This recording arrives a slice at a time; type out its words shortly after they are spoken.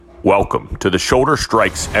Welcome to the Shoulder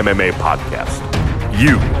Strikes MMA podcast.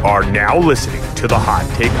 You are now listening to the Hot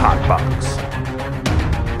Take Hot Box.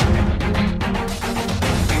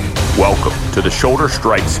 Welcome to the Shoulder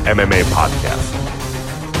Strikes MMA podcast.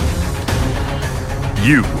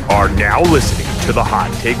 You are now listening to the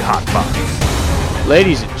Hot Take Hot Box.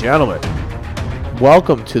 Ladies and gentlemen,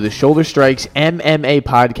 welcome to the Shoulder Strikes MMA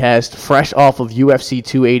podcast, fresh off of UFC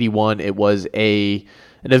 281. It was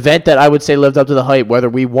an event that I would say lived up to the hype, whether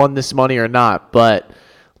we won this money or not. But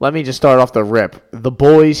let me just start off the rip. The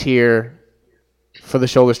boys here for the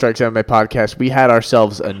Shoulder Strikes MMA podcast, we had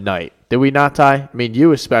ourselves a night. Did we not, Ty? I mean,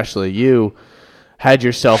 you especially. You had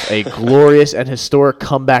yourself a glorious and historic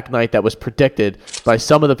comeback night that was predicted by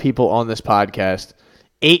some of the people on this podcast.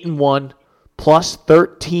 8-1 plus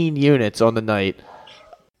 13 units on the night.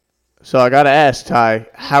 So I got to ask, Ty,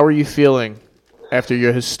 how are you feeling after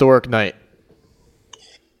your historic night?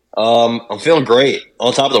 I'm feeling great,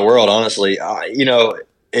 on top of the world, honestly.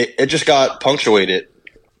 It just got punctuated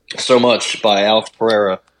so much by Alex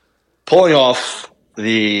Pereira pulling off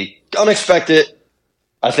the unexpected.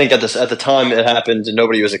 I think at the time it happened, and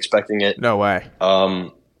nobody was expecting it. No way.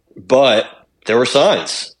 But there were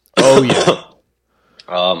signs. Oh, yeah.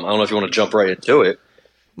 I don't know if you want to jump right into it.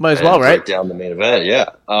 Might as well, right? Break down the main event, yeah.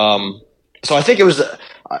 So I think it was.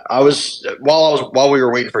 While we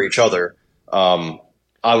were waiting for each other.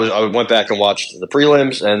 I went back and watched the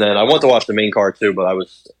prelims, and then I went to watch the main card too. But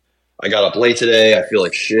I got up late today. I feel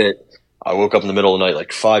like shit. I woke up in the middle of the night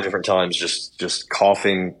like 5 different times, just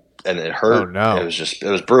coughing, and it hurt. Oh no! It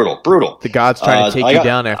was brutal. The gods trying to take you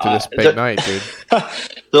down after this big night, dude.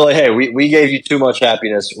 They're like, hey, we gave you too much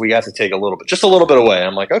happiness. We have to take just a little bit away.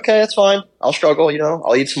 I'm like, okay, that's fine. I'll struggle.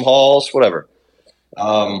 I'll eat some halls, whatever.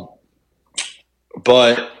 But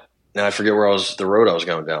now I forget the road I was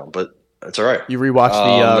going down, but. That's all right. You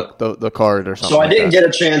rewatched the card or something. So I didn't get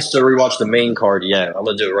a chance to rewatch the main card yet. I'm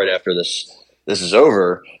going to do it right after this is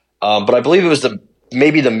over. But I believe it was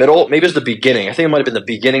maybe the middle, maybe it was the beginning. I think it might have been the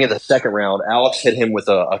beginning of the second round. Alex hit him with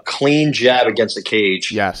a clean jab against the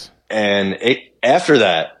cage. Yes. And after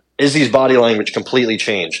that, Izzy's body language completely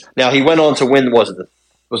changed. Now he went on to win. Was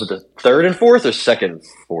it the third and fourth or second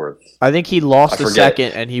fourth? I think he lost the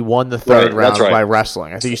second and he won the third round by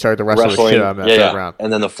wrestling. I think he started to wrestle the shit out of that third round.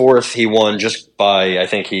 And then the fourth he won just by, I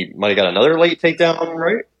think he might have got another late takedown,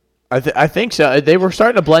 right? I think so. They were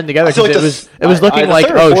starting to blend together because it was looking like,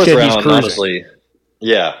 oh shit, he's cruising. Honestly,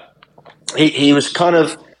 yeah. He was kind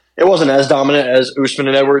of, it wasn't as dominant as Usman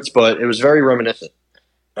and Edwards, but it was very reminiscent.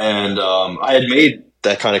 And I had made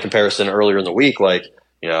that kind of comparison earlier in the week, like,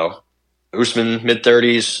 Usman,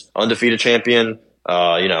 mid-30s, undefeated champion,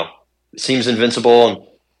 seems invincible, and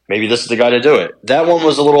maybe this is the guy to do it. That one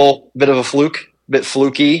was a little bit of a bit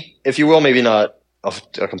fluky, if you will. Maybe not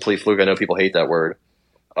a complete fluke. I know people hate that word.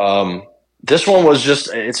 This one was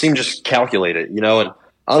it seemed just calculated, and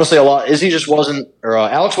honestly, Alex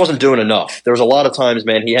wasn't doing enough. There was a lot of times,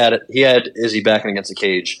 man, he had Izzy backing against the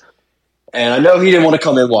cage, and I know he didn't want to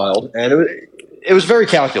come in wild, and it was very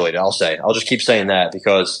calculated, I'll say. I'll just keep saying that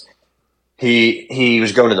because He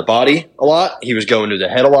was going to the body a lot. He was going to the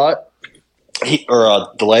head a lot.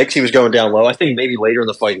 The legs. He was going down low. I think maybe later in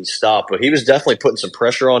the fight he stopped, but he was definitely putting some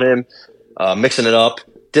pressure on him, mixing it up.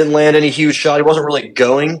 Didn't land any huge shot. He wasn't really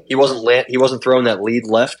going. He wasn't throwing that lead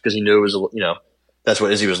left because he knew it was that's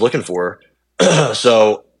what Izzy was looking for.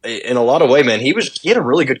 So in a lot of way, man, he had a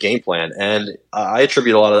really good game plan, and I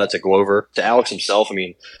attribute a lot of that to Glover, to Alex himself. I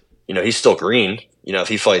mean, he's still green. If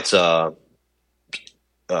he fights.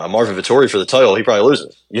 Marvin Vettori for the title, he probably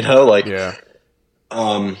loses. Yeah.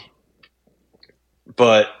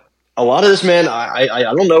 But a lot of this, man,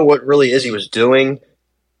 I don't know what really Izzy was doing,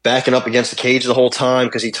 backing up against the cage the whole time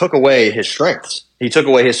because he took away his strengths. He took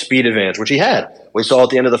away his speed advantage, which he had. We saw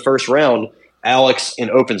at the end of the first round, Alex in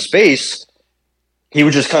open space, he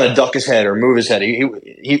would just kind of duck his head or move his head.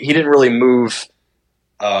 He didn't really move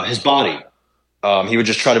his body. He would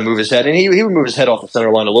just try to move his head, and he would move his head off the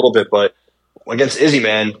center line a little bit, but against Izzy,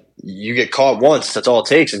 man, you get caught once. That's all it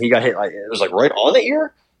takes. And he got hit. It was like right on the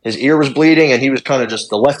ear. His ear was bleeding, and he was kind of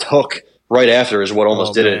just the left hook right after is what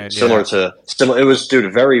almost did it. It was,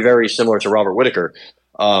 dude, very, very similar to Robert Whittaker.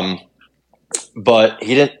 But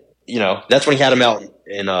he didn't. That's when he had him out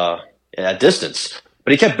in at distance.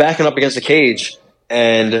 But he kept backing up against the cage,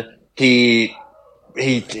 and he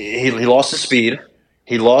lost his speed.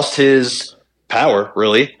 He lost his power,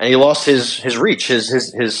 really, and he lost his reach.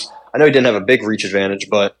 His I know he didn't have a big reach advantage,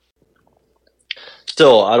 but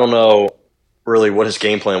still, I don't know really what his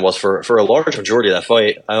game plan was for a large majority of that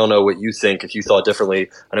fight. I don't know what you think, if you thought differently.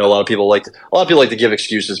 I know a lot of people like to give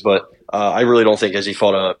excuses, but I really don't think Izzy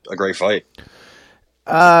fought a great fight.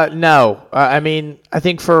 No. I mean, I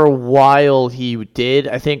think for a while he did.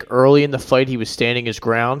 I think early in the fight he was standing his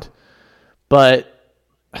ground. But,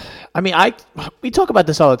 I mean, we talk about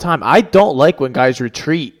this all the time. I don't like when guys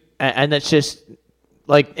retreat. And that's just,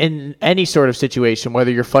 like, in any sort of situation,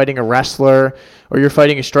 whether you're fighting a wrestler or you're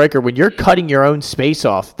fighting a striker, when you're cutting your own space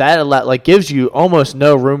off, that, like, gives you almost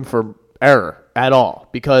no room for error at all.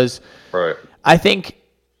 Because Right. I think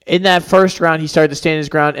in that first round, he started to stand his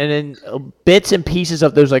ground, and in bits and pieces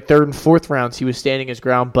of those like third and fourth rounds, he was standing his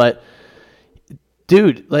ground. But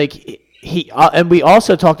dude, like he and we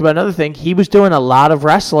also talked about another thing. He was doing a lot of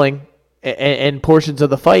wrestling in portions of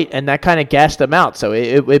the fight, and that kind of gassed him out. So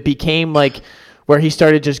it became like where he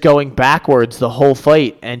started just going backwards the whole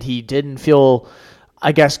fight, and he didn't feel,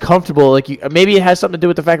 I guess, comfortable. Like maybe it has something to do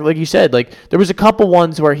with the fact that, like you said, like there was a couple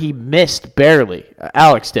ones where he missed barely.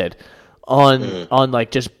 Alex did. On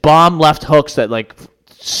like just bomb left hooks that like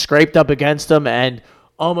scraped up against him and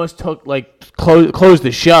almost took like closed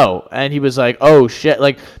the show, and he was like, oh shit,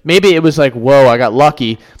 like maybe it was like, whoa, I got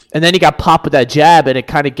lucky, and then he got popped with that jab, and it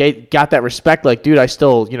kind of got that respect, like, dude, I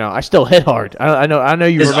still hit hard. I know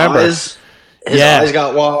you remember. His eyes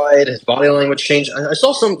got wide, his body language changed. I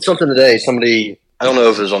saw something today, somebody, I don't know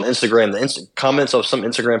if it was on Instagram, the comments of some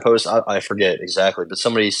Instagram post, I forget exactly, but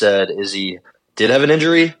somebody said Izzy did have an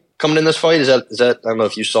injury coming in this fight. Is that I don't know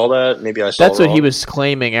if you saw that. Maybe I saw that's what he was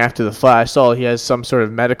claiming after the fight. I saw he has some sort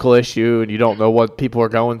of medical issue, and you don't know what people are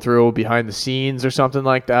going through behind the scenes or something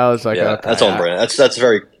like that. I was like, yeah, okay, that's on brand. That's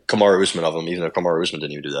very Kamaru Usman of him, even though Kamaru Usman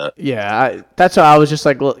didn't even do that. Yeah, that's why I was just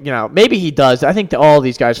like, maybe he does. I think that all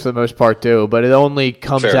these guys for the most part do, but it only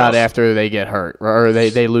comes Fair out enough. after they get hurt or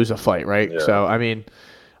they lose a fight, right? Yeah. So, I mean,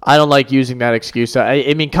 I don't like using that excuse.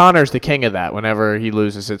 I mean, Connor's the king of that. Whenever he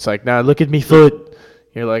loses, it's like, nah, look at me foot.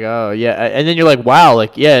 You're like, oh, yeah. And then you're like, wow,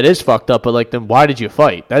 like, yeah, it is fucked up, but, like, then why did you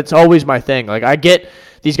fight? That's always my thing. Like, I get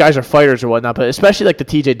these guys are fighters or whatnot, but especially, like, the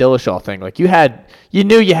TJ Dillashaw thing. Like, you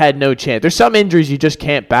knew you had no chance. There's some injuries you just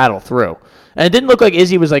can't battle through. And it didn't look like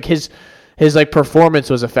Izzy was, like, his like, performance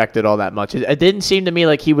was affected all that much. It didn't seem to me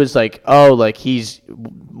like he was, like, oh, like, he's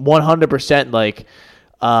 100%, like,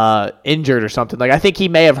 injured or something. Like, I think he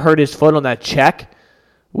may have hurt his foot on that check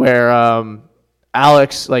where,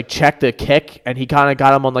 Alex like checked a kick and he kind of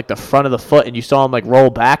got him on like the front of the foot and you saw him like roll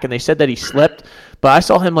back and they said that he slipped, but I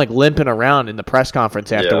saw him like limping around in the press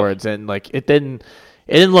conference afterwards and like it didn't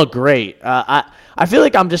look great. I feel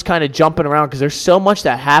like I'm just kind of jumping around because there's so much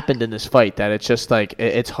that happened in this fight that it's just like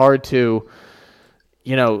it's hard to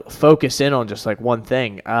focus in on just like one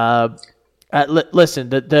thing. Listen,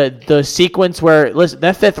 the sequence where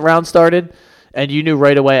that fifth round started and you knew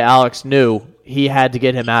right away Alex knew he had to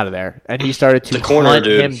get him out of there, and he started to hunt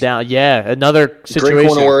him down. Yeah, another situation. Great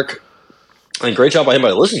corner work. I mean, great job by him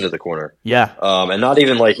by listening to the corner. Yeah. And not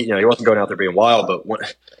even like, he wasn't going out there being wild, but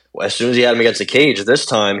as soon as he had him against the cage, this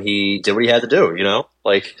time he did what he had to do,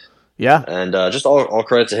 Like, yeah. And just all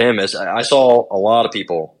credit to him. As I saw a lot of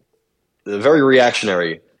people, very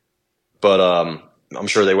reactionary, but I'm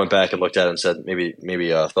sure they went back and looked at it and said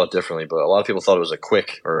maybe thought differently, but a lot of people thought it was a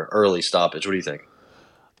quick or early stoppage. What do you think?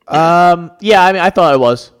 Yeah, I mean, I thought it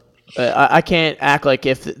was. I can't act like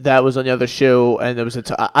if that was on the other shoe and there was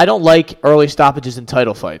I don't like early stoppages in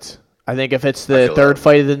title fights. I think if it's the third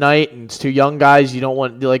fight of the night and it's two young guys, you don't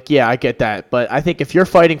want yeah, I get that. But I think if you're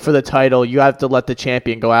fighting for the title, you have to let the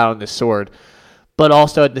champion go out on the sword. But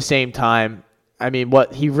also at the same time, I mean,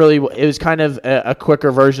 it was kind of a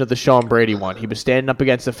quicker version of the Sean Brady one. He was standing up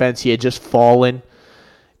against the fence. He had just fallen.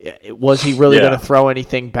 Was he really going to throw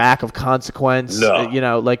anything back of consequence? No.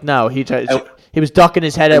 No. He was ducking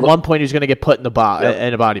his head. At one point, he was going to get put in a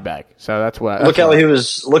body bag. So that's what. Look how he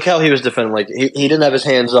was defending. Like he didn't have his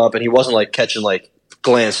hands up, and he wasn't like catching like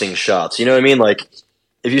glancing shots. You know what I mean? Like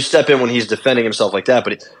if you step in when he's defending himself like that,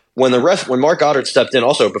 but when Mark Goddard stepped in,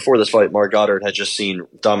 also before this fight, Mark Goddard had just seen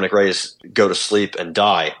Dominic Reyes go to sleep and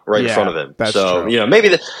die right in front of him. That's so true.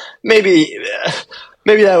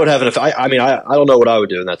 Maybe that would have an effect. I mean, I don't know what I would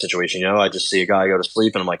do in that situation. I just see a guy go to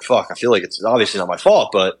sleep, and I'm like, fuck. I feel like it's obviously not my fault,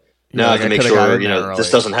 but now I have to make sure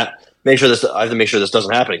this doesn't happen. I have to make sure this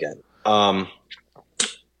doesn't happen again.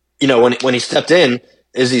 When he stepped in,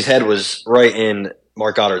 Izzy's head was right in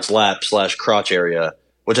Mark Goddard's lap / crotch area,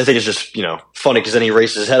 which I think is just funny because then he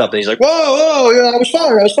raises his head up and he's like, whoa, yeah, I was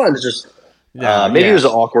fine. It's just maybe it was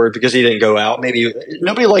awkward because he didn't go out. Maybe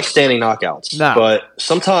nobody likes standing knockouts, but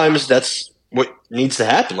sometimes that's what needs to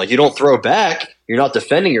happen. Like you don't throw back, you're not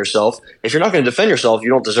defending yourself. If you're not going to defend yourself, you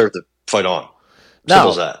don't deserve to fight on. Simple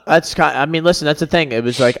as that. Listen, that's the thing. It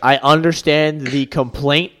was like I understand the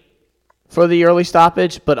complaint for the early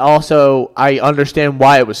stoppage, but also I understand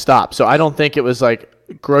why it was stopped. So I don't think it was like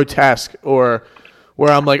grotesque or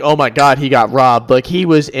where I'm like, oh my God, he got robbed. Like, he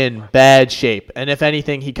was in bad shape. And if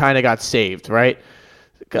anything, he kind of got saved, right?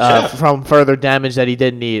 From further damage that he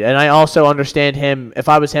didn't need. And I also understand him. If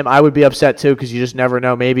I was him, I would be upset too, because you just never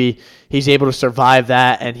know. Maybe he's able to survive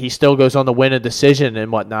that and he still goes on to win a decision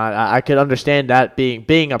and whatnot. I could understand that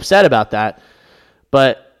being upset about that.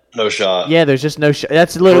 But no shot. Yeah, there's just no shot.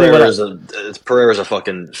 That's literally Pereira's a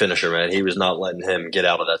fucking finisher, man. He was not letting him get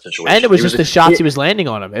out of that situation. And it was just the shots he was landing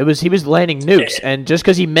on him. He was landing nukes. And just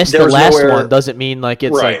because he missed the last one doesn't mean like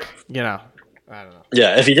it's like, you know, I don't know.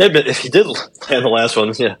 Yeah, if he did land the last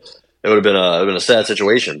one, yeah, it would have been a sad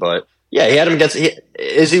situation. But yeah, he had him against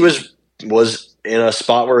Izzy was in a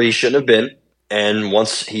spot where he shouldn't have been, and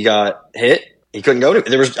once he got hit, he couldn't go.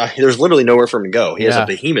 There was literally nowhere for him to go. He has a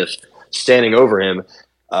behemoth standing over him.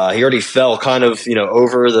 He already fell kind of,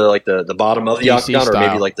 over the bottom of the octagon, or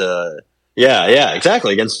maybe like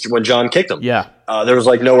exactly, against when John kicked him. Yeah. There was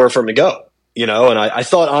like nowhere for him to go, and I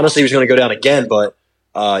thought honestly he was going to go down again, but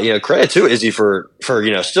credit to Izzy for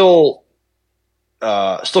still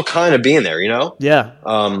kind of being there, Yeah.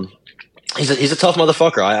 He's a tough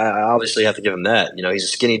motherfucker. I obviously have to give him that. He's a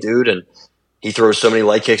skinny dude and he throws so many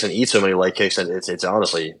leg kicks and eats so many leg kicks, and it's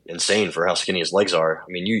honestly insane for how skinny his legs are.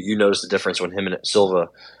 I mean, you notice the difference when him and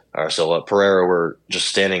Pereira were just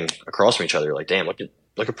standing across from each other. You're like, damn, look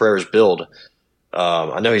at Pereira's build.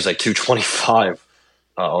 I know he's like 225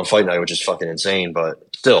 on fight night, which is fucking insane,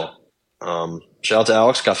 but still. Shout out to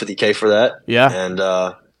Alex, got $50K for that. Yeah.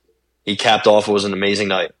 And he capped off. It was an amazing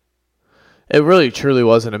night. It really, truly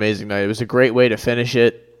was an amazing night. It was a great way to finish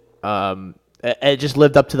it. It just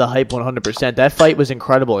lived up to the hype 100%. That fight was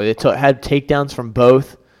incredible. It had takedowns from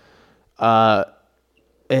both. It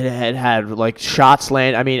had like shots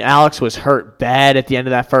land. I mean, Alex was hurt bad at the end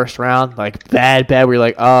of that first round. Like, bad. We were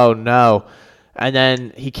like, oh, no. And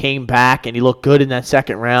then he came back and he looked good in that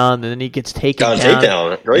second round. And then he gets taken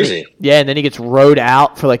down. Crazy. And then he gets rode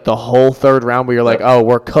out for like the whole third round where you're like, oh,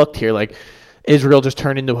 we're cooked here. Like, Israel just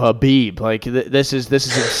turned into Habib. Like, this is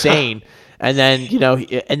insane. And then,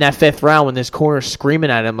 in that fifth round when this corner's screaming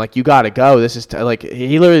at him, like, you got to go. This is like,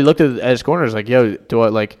 he literally looked at his corners like, yo,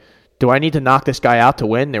 do I need to knock this guy out to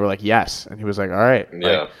win? They were like, yes. And he was like, all right.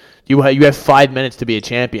 Yeah. Like, you have 5 minutes to be a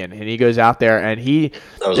champion. And he goes out there and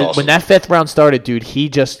awesome. When that fifth round started, dude,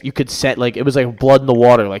 you could set, like, it was like blood in the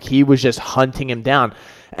water. Like, he was just hunting him down.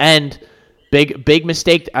 And big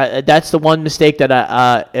mistake. That's the one mistake that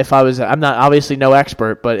I'm not obviously no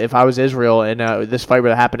expert, but if I was Israel and this fight were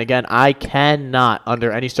to happen again, I cannot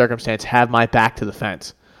under any circumstance have my back to the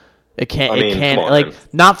fence. It can't. Like,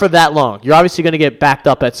 not for that long. You're obviously going to get backed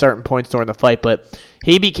up at certain points during the fight, but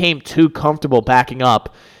he became too comfortable backing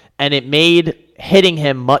up, and it made hitting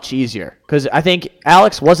him much easier. Because I think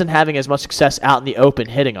Alex wasn't having as much success out in the open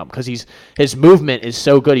hitting him because his movement is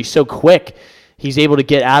so good. He's so quick. He's able to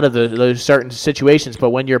get out of those certain situations, but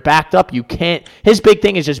when you're backed up, you can't. His big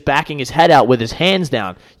thing is just backing his head out with his hands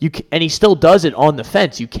down. And he still does it on the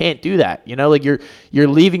fence. You can't do that. Like you're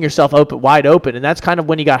leaving yourself wide open, and that's kind of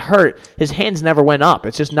when he got hurt. His hands never went up.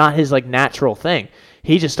 It's just not his like natural thing.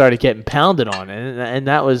 He just started getting pounded on, and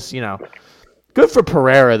that was good for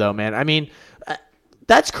Pereira though, man. I mean,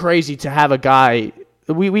 that's crazy to have a guy.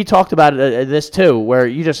 We talked about this too, where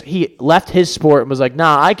he left his sport and was like,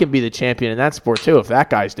 nah, I can be the champion in that sport too if that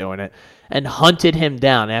guy's doing it, and hunted him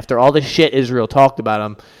down after all the shit Israel talked about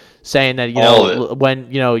him, saying that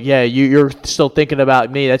you're still thinking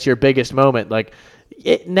about me. That's your biggest moment. Like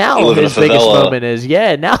now his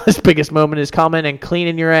biggest moment is coming and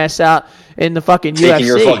cleaning your ass out in the fucking taking UFC.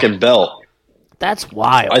 Your fucking belt. That's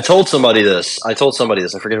wild. I told somebody this. I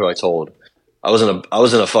forget who I told. I was in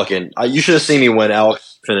a fucking. You should have seen me when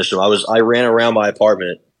Alex finished him. I ran around my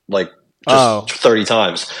apartment like just 30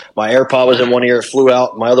 times. My AirPod was in one ear, it flew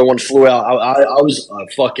out. My other one flew out. I was a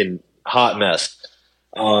fucking hot mess.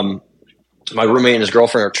 My roommate and his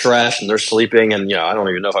girlfriend are trash, and they're sleeping. And I don't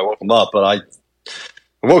even know if I woke them up, but I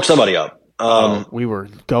woke somebody up. We were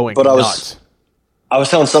going but nuts. I was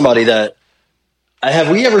telling somebody that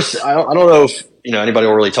have we ever? I don't know if anybody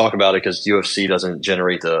will really talk about it because UFC doesn't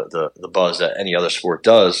generate the buzz that any other sport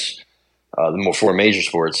does, the more four major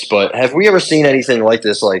sports. But have we ever seen anything like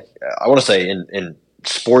this? Like, I want to say in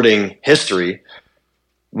sporting history,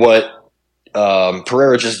 what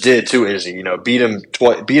Pereira just did to Izzy, beat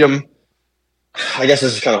him. I guess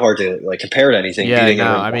this is kind of hard to like compare to anything. Yeah, beating him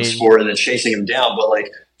in one sport and then chasing him down, but like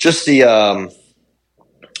just the I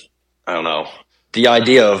don't know, the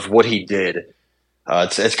idea of what he did.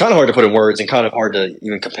 It's kind of hard to put in words and kind of hard to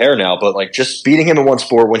even compare now, but like just beating him in one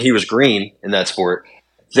sport when he was green in that sport,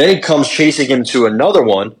 then he comes chasing him to another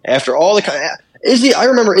one after all Izzy, I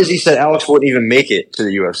remember Izzy said Alex wouldn't even make it to the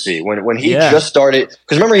UFC when he just started.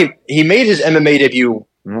 Because remember, he made his MMA debut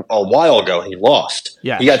a while ago. He lost.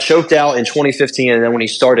 Yeah. He got choked out in 2015, and then when he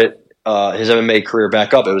started his MMA career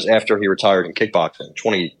back up, it was after he retired in kickboxing,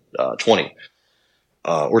 2020.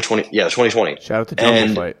 Or 2020. Shout out the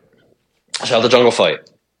Jungle Fight. Shout out the Jungle Fight.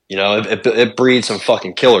 You know, it breeds some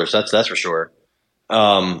fucking killers. That's for sure.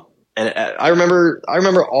 And I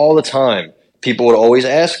remember all the time people would always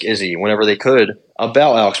ask Izzy whenever they could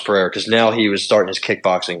about Alex Pereira because now he was starting his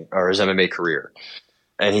kickboxing or his MMA career,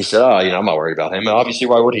 and he said, I'm not worried about him. And obviously,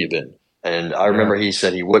 why would he have been? And I remember he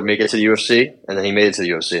said he would make it to the UFC, and then he made it to the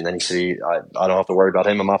UFC, and then he said, I don't have to worry about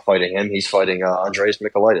him. I'm not fighting him. He's fighting Andreas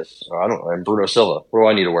Michailidis. And Bruno Silva. What do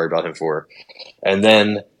I need to worry about him for? And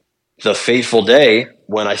then the fateful day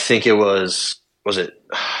when I think it was it?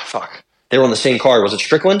 Fuck. They were on the same card. Was it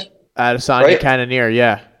Strickland? Adesanya Cannonier,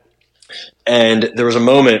 yeah. And there was a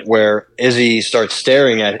moment where Izzy starts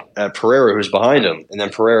staring at Pereira, who's behind him, and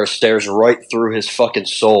then Pereira stares right through his fucking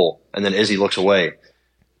soul, and then Izzy looks away.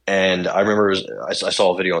 And I remember I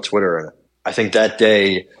saw a video on Twitter, and I think that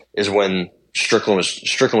day is when Strickland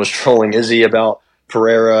was trolling Izzy about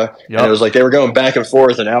Pereira, and it was like they were going back and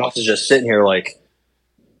forth, and Alex is just sitting here like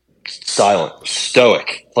silent,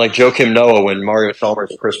 stoic, like Joakim Noah when Mario Chalmers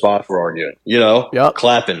and Chris Bosh were arguing,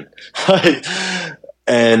 clapping,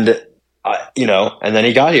 and and then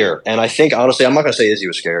he got here, and I think honestly, I'm not going to say Izzy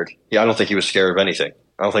was scared. Yeah, I don't think he was scared of anything.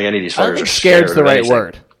 I don't think any of these fighters are scared. Scared's the right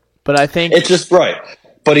word, but I think it's just right.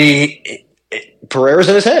 But Pereira's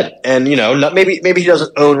in his head, and maybe he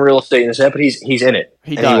doesn't own real estate in his head, but he's in it.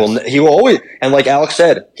 He does. He will always, and like Alex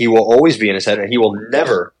said, he will always be in his head, and he will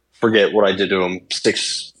never forget what I did to him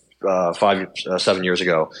 7 years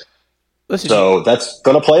ago. Listen, so that's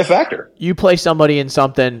going to play a factor. You play somebody in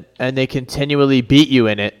something, and they continually beat you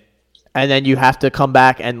in it, and then you have to come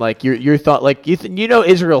back and like your thought, like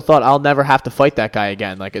Israel thought I'll never have to fight that guy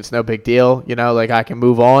again. Like it's no big deal, like I can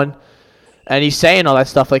move on. And he's saying all that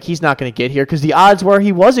stuff like he's not going to get here because the odds were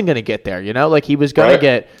he wasn't going to get there, like he was going to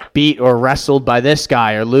get beat or wrestled by this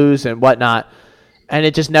guy or lose and whatnot. And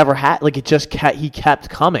it just never had, like he kept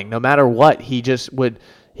coming no matter what. He just would,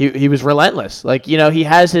 he was relentless. Like, he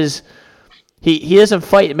has his, he doesn't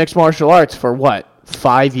fight mixed martial arts for what,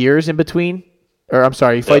 5 years in between? Or I'm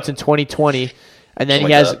sorry, he fights in 2020 and then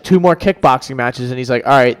he has 2 more kickboxing matches and he's like,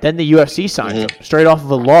 all right, then the UFC signs him straight off of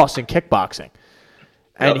a loss in kickboxing.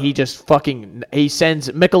 And he just he sends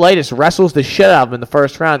Michailidis, wrestles the shit out of him in the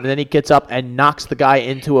first round, and then he gets up and knocks the guy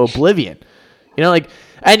into oblivion. And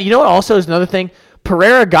you know what also is another thing?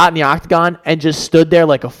 Pereira got in the octagon and just stood there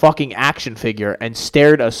like a fucking action figure and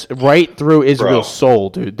stared us right through Israel's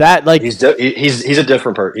soul, dude. That he's a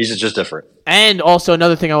different person. He's just different. And also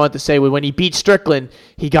another thing I want to say was when he beat Strickland,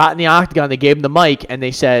 he got in the octagon. They gave him the mic and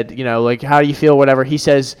they said, how do you feel? Whatever. He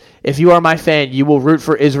says, if you are my fan, you will root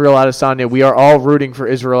for Israel Adesanya. We are all rooting for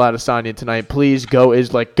Israel Adesanya tonight. Please go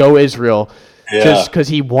Israel. Yeah. Just because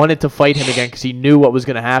he wanted to fight him again because he knew what was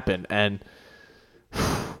going to happen. And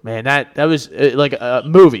man, that was like a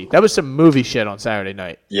movie. That was some movie shit on Saturday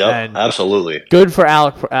night. Yeah, absolutely. Good for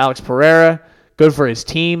Alex Pereira. Good for his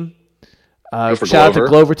team. Shout out to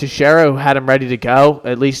Glover Teixeira who had him ready to go.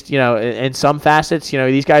 At least in some facets.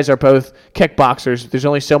 These guys are both kickboxers. There's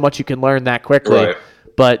only so much you can learn that quickly. Right.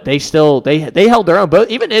 But they still they held their own. Both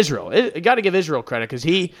even Israel. You got to give Israel credit because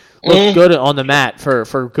he looked good on the mat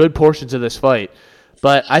for good portions of this fight.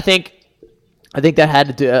 But I think that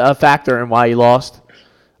had a factor in why he lost.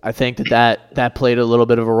 I think that played a little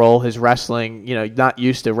bit of a role. His wrestling, not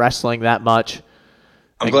used to wrestling that much.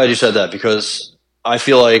 I'm glad you said that because I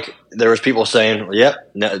feel like there was people saying,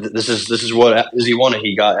 this is what Izzy wanted.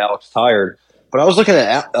 He got Alex tired. But I was looking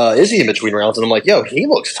at Izzy in between rounds, and I'm like, he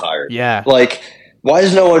looks tired. Yeah. Like, why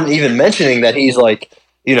is no one even mentioning that he's like,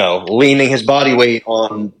 leaning his body weight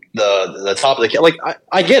on the top of the like?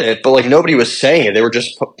 I get it, but like nobody was saying it. They were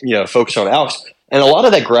just focused on Alex, and a lot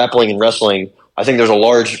of that grappling and wrestling. I think there's a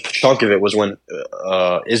large chunk of it was when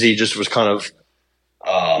Izzy just was kind of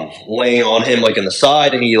laying on him like in the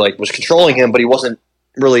side, and he like was controlling him, but he wasn't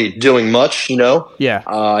really doing much. Yeah.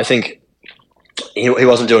 I think he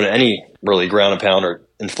wasn't doing any really ground and pound or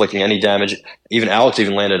inflicting any damage. Even Alex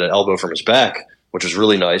landed an elbow from his back, which was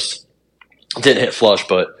really nice. Didn't hit flush,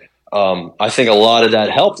 but I think a lot of that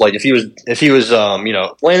helped. Like if he was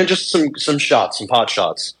landing just some shots, some pot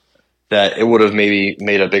shots, that it would have maybe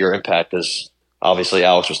made a bigger impact. As obviously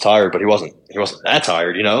Alex was tired, but he wasn't that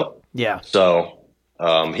tired, Yeah. So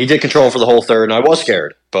he did control him for the whole third, and I was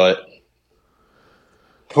scared, but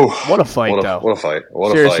What a fight, though. What a fight.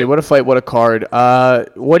 Seriously, what a fight, what a card.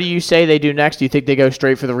 What do you say they do next? Do you think they go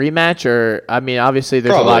straight for the rematch? Or, I mean, obviously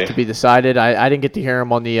there's a lot to be decided. I didn't get to hear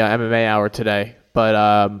him on the MMA Hour today,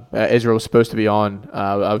 but Israel was supposed to be on.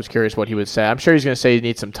 I was curious what he would say. I'm sure he's going to say he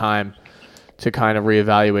needs some time to kind of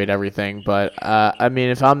reevaluate everything. But, I mean,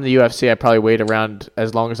 if I'm the UFC, I'd probably wait around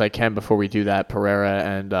as long as I can before we do that Pereira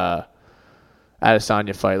and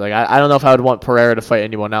Adesanya fight. Like, I don't know if I would want Pereira to fight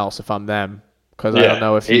anyone else if I'm them. Because I don't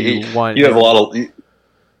know if you want. You have a lot of.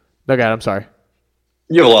 Okay, I'm sorry.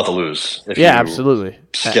 You have a lot to lose. If absolutely.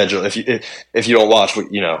 Schedule if you don't watch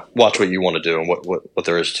what you want to do and what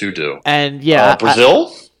there is to do. And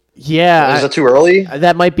Brazil. Is that too early?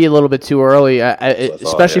 That might be a little bit too early,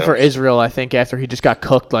 especially for Israel. I think after he just got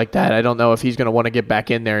cooked like that, I don't know if he's going to want to get back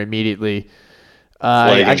in there immediately.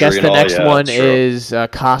 I guess the next one is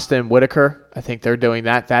Costa and Whitaker. I think they're doing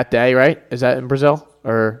that day, right? Is that in Brazil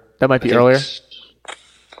or that might be earlier?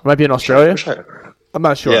 It might be in Australia. I'm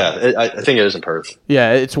not sure. Yeah, I think it is in Perth.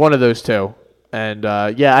 Yeah, it's one of those two. And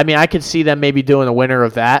I mean, I could see them maybe doing a winner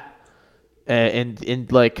of that,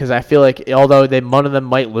 and like because I feel like although one of them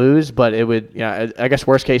might lose, but it would. I guess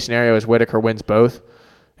worst case scenario is Whitaker wins both,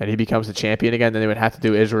 and he becomes the champion again. Then they would have to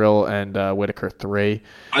do Israel and Whitaker 3.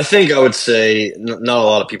 I think I would say not a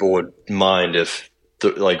lot of people would mind if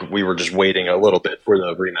we were just waiting a little bit for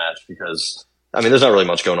the rematch because. I mean, there's not really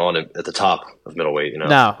much going on at the top of middleweight,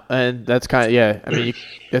 No, and that's kind of, I mean,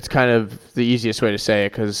 that's kind of the easiest way to say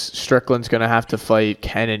it because Strickland's going to have to fight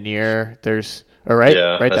Cannonier. Right?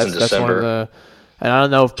 Yeah, right. That's in one December. of the. And I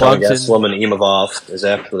don't know if Brunson. Gastelum and Imavov is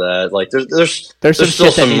after that. Like, there's some still shit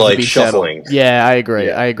that some needs to be shuffling. Settled. Yeah, I agree.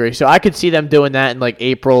 Yeah. I agree. So I could see them doing that in like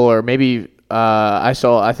April or maybe. I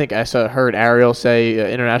heard Ariel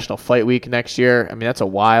say International Fight Week next year. I mean, that's a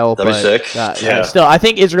while. That'd be sick. Still, I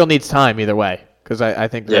think Israel needs time either way because I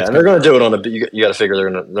think. Yeah, and they're going to do it on a. You got to figure they're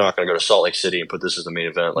not going to go to Salt Lake City and put this as the main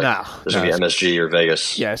event. There's going to be MSG or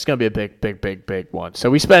Vegas. Yeah, it's going to be a big one. So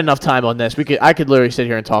we spent enough time on this. I could literally sit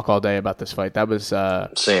here and talk all day about this fight. That was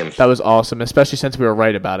same. That was awesome, especially since we were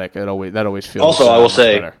right about it. That always feels. Also, I will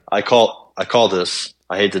say better. I called this.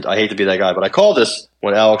 I hate to be that guy, but I called this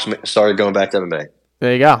when Alex started going back to MMA.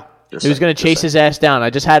 There you go. He was going to chase his ass down. I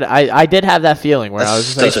did have that feeling where I was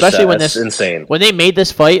just like, especially when insane. When they made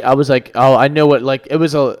this fight, I was like, oh, I know what. Like it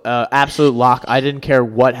was a absolute lock. I didn't care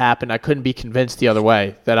what happened. I couldn't be convinced the other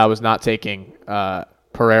way that I was not taking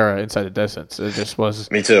Pereira inside the distance. It just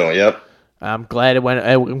was. Me too. Yep. I'm glad it went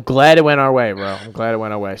our way, bro. I'm glad it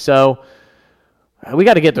went our way. So. We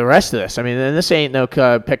got to get the rest of this. I mean, and this ain't no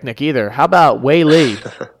picnic either. How about Weili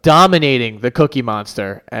dominating the Cookie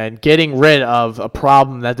Monster and getting rid of a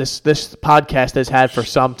problem that this podcast has had for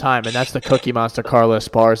some time, and that's the Cookie Monster, Carla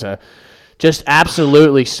Esparza. Just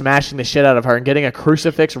absolutely smashing the shit out of her and getting a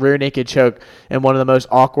crucifix rear naked choke in one of the most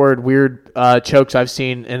awkward, weird chokes I've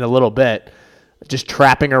seen in a little bit. Just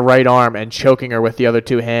trapping her right arm and choking her with the other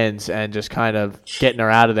two hands and just kind of getting her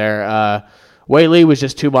out of there. Weili was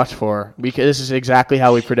just too much for her because this is exactly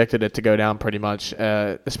how we predicted it to go down pretty much,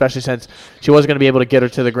 especially since she wasn't going to be able to get her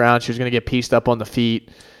to the ground. She was going to get pieced up on the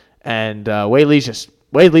feet, and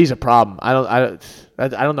Weili's a problem. I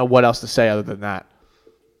don't know what else to say other than that.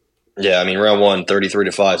 Yeah, I mean, round 1,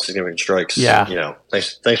 33-5, significant strikes. Yeah.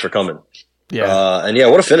 Thanks for coming. Yeah. And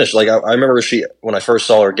what a finish. Like, I remember when I first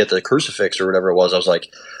saw her get the crucifix or whatever it was, I was like,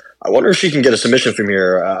 I wonder if she can get a submission from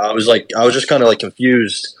here. I was just kind of like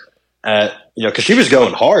confused because she was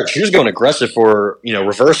going hard. She was going aggressive for,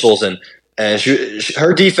 reversals and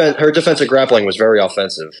her defensive grappling was very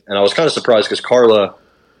offensive. And I was kind of surprised because Carla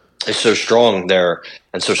is so strong there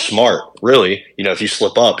and so smart, really. If you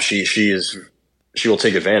slip up, she will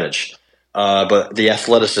take advantage. But the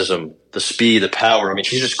athleticism, the speed, the power, I mean,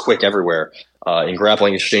 she's just quick everywhere in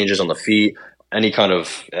grappling exchanges on the feet. Any kind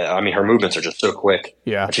of, her movements are just so quick.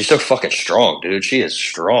 Yeah. And she's so fucking strong, dude. She is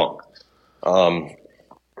strong.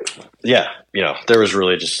 There was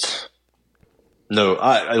really just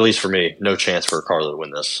at least for me, no chance for Carla to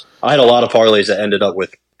win this. I had a lot of parlays that ended up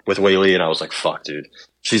with Weili, and I was like, fuck, dude.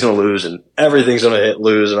 She's going to lose, and everything's going to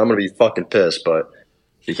lose, and I'm going to be fucking pissed, but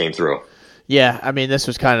she came through. Yeah, I mean, this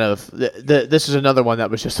was kind of this is another one that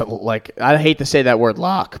was just like, I hate to say that word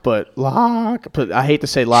lock, but I hate to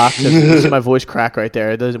say lock because you see my voice crack right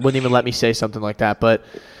there. It wouldn't even let me say something like that, but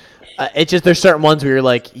it's just there's certain ones where you're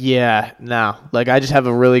like, yeah, no. Like, I just have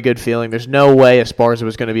a really good feeling. There's no way Esparza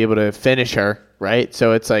was going to be able to finish her, right?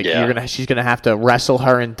 So it's like she's going to have to wrestle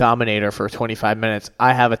her and dominate her for 25 minutes.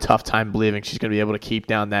 I have a tough time believing she's going to be able to keep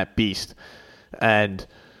down that beast. And,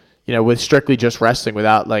 with strictly just wrestling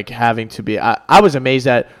without, like, having to be – I was amazed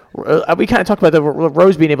that we kind of talked about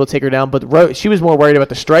Rose being able to take her down, but she was more worried about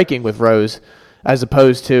the striking with Rose as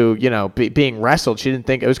opposed to, being wrestled. She didn't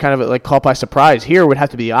think it was kind of like caught by surprise. Here would have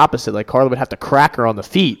to be the opposite. Like Carla would have to crack her on the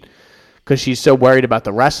feet because she's so worried about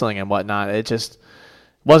the wrestling and whatnot. It just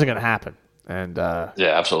wasn't going to happen. And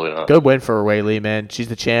yeah, absolutely not. Good win for Wei Lee, man. She's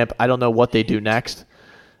the champ. I don't know what they do next.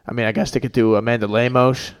 I mean, I guess they could do Amanda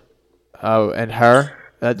Lemos and her.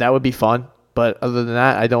 That would be fun. But other than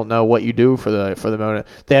that, I don't know what you do for the moment.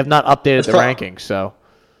 They have not updated the rankings, so.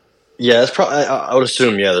 Yeah, it's probably. I would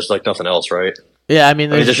assume. Yeah, there's like nothing else, right? Yeah, I mean,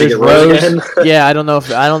 there's Rose. Yeah, I don't know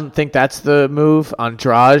I don't think that's the move.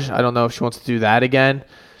 Andrade, I don't know if she wants to do that again.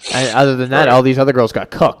 And other than that, all these other girls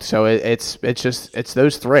got cooked. So it's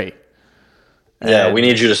those three. Yeah, we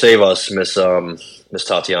need you to save us, Miss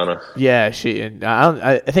Tatiana. Yeah,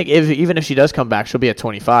 I think even if she does come back, she'll be at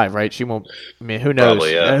 25, right? She won't. I mean, who knows?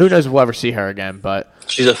 Probably, yeah. Who knows if we'll ever see her again? But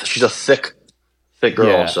she's a thick girl.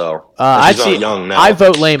 Yeah. So she's not young now. I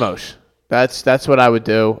vote Lemos. That's what I would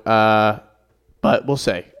do. But we'll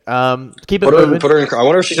see. Keep it moving. Put her in. I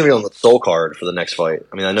wonder if she's gonna be on the Soul card for the next fight.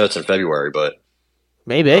 I mean, I know it's in February, but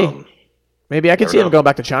maybe. Maybe I could see them going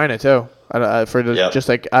back to China too. Just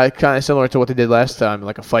like kind of similar to what they did last time,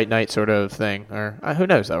 like a fight night sort of thing. Or who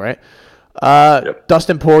knows though, right?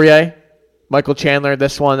 Dustin Poirier, Michael Chandler.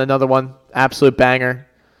 This one, another one, absolute banger.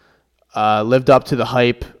 Lived up to the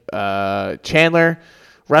hype. Chandler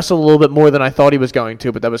wrestled a little bit more than I thought he was going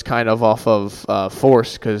to, but that was kind of off of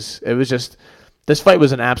force because it was just this fight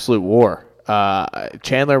was an absolute war.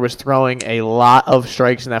 Chandler was throwing a lot of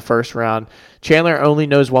strikes in that first round. Chandler only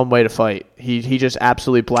knows one way to fight. He just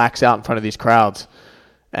absolutely blacks out in front of these crowds,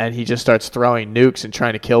 and he just starts throwing nukes and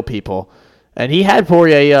trying to kill people. And he had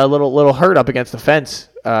Poirier a little hurt up against the fence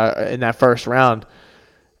in that first round,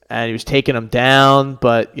 and he was taking him down.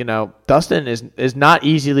 But Dustin is not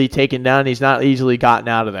easily taken down. He's not easily gotten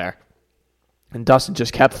out of there, and Dustin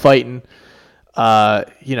just kept fighting.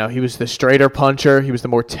 He was the straighter puncher. He was the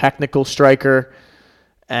more technical striker.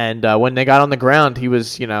 And when they got on the ground, he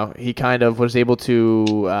was, he kind of was able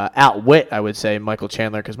to outwit, I would say, Michael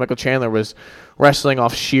Chandler, because Michael Chandler was wrestling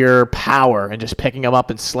off sheer power and just picking him up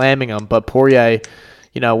and slamming him. But Poirier,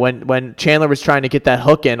 when Chandler was trying to get that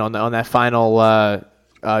hook in on that final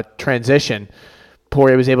transition,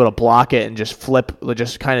 Poirier was able to block it and just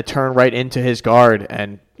kind of turn right into his guard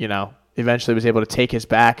and, eventually was able to take his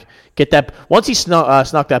back, get that. Once he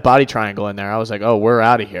snuck that body triangle in there, I was like, oh, we're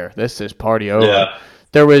out of here. This is party over. Yeah.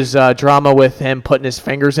 There was drama with him putting his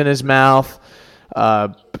fingers in his mouth,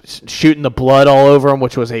 shooting the blood all over him,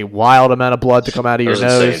 which was a wild amount of blood to come out of your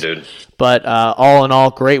nose. Insane, dude. But all in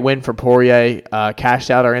all, great win for Poirier.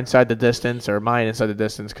 Cashed out our inside the distance, or mine inside the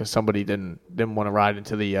distance, because somebody didn't want to ride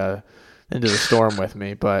into the storm with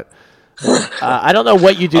me. But I don't know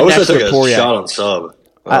what you do next with Poirier. Shot on sub.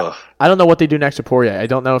 I don't know what they do next with Poirier. I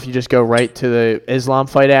don't know if you just go right to the Islam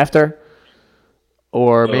fight after,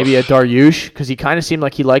 or maybe a Dariush, because he kind of seemed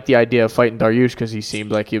like he liked the idea of fighting Dariush because he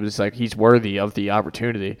seemed like he's worthy of the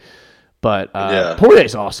opportunity. But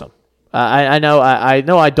Poirier's awesome. I know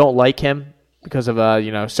I don't like him because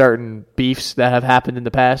of certain beefs that have happened in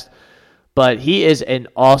the past, but he is an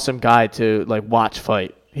awesome guy to watch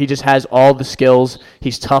fight. He just has all the skills.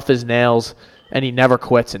 He's tough as nails. And he never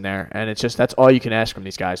quits in there, and it's just that's all you can ask from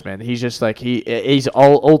these guys, man. He's just he's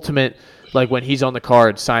all ultimate. Like when he's on the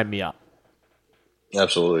card, sign me up.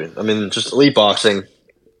 Absolutely. I mean, just elite boxing,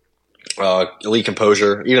 elite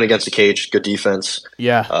composure, even against the cage, good defense.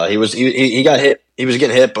 Yeah, he got hit. He was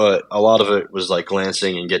getting hit, but a lot of it was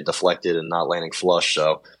glancing and getting deflected and not landing flush.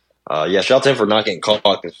 So, shout out to him for not getting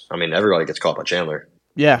caught. I mean, everybody gets caught by Chandler.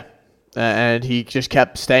 Yeah. And he just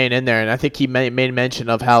kept staying in there. And I think he made mention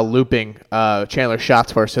of how looping Chandler's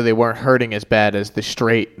shots were so they weren't hurting as bad as the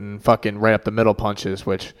straight and fucking right up the middle punches,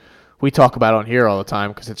 which we talk about on here all the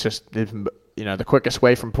time because it's just, the quickest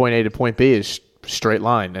way from point A to point B is straight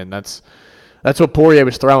line. And that's what Poirier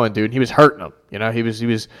was throwing, dude. He was hurting him. He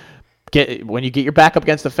was when you get your back up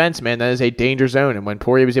against the fence, man, that is a danger zone. And when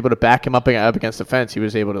Poirier was able to back him up against the fence, he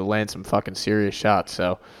was able to land some fucking serious shots.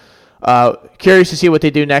 So, curious to see what they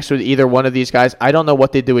do next with either one of these guys. I don't know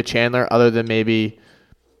what they do with Chandler other than maybe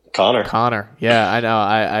Connor. Yeah, I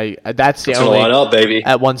know. That's the only line up, baby.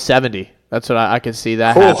 At 170. That's what I can see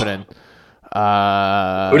that happening.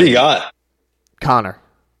 Who do you got? Connor.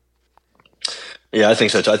 Yeah, I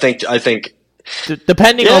think so too. I think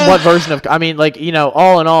depending on what version of,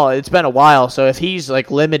 all in all, it's been a while. So if he's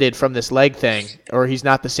limited from this leg thing, or he's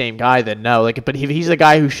not the same guy, then no. But if he's the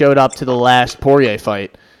guy who showed up to the last Poirier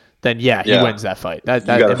fight, then he wins that fight. You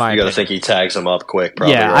got to think he tags him up quick.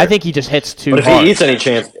 Probably, yeah, right? I think he just hits too hard. But if he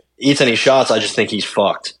eats any shots, I just think he's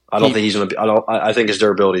fucked. I don't think he's gonna be. I think his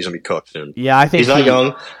durability is gonna be cooked soon. Yeah, I think he's not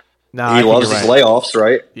young. No, he loves his layoffs,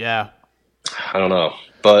 right? Yeah. I don't know.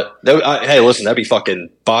 But hey, listen, that'd be fucking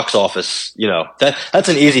box office. That's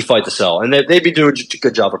an easy fight to sell, and they'd be doing a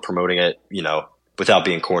good job of promoting it. Without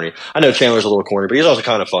being corny. I know Chandler's a little corny, but he's also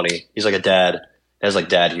kind of funny. He's like a dad. Has like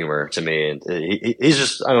dad humor to me, and he's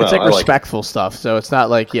just I don't know. It's like respectful stuff, so it's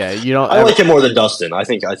not like you don't. I like him more than Dustin. I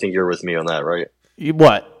think you're with me on that, right?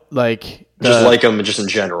 What like just like him, just in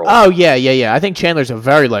general. Oh yeah. I think Chandler's a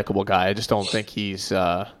very likable guy. I just don't think he's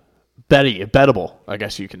bettable, I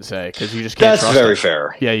guess you can say, because you just can't. That's trust very him.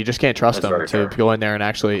 fair. Yeah, you just can't trust That's him to fair. go in there and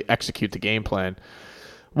actually execute the game plan.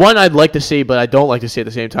 One I'd like to see, but I don't like to see at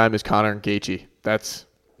the same time is Conor and Gaethje. That's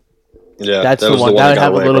the one that would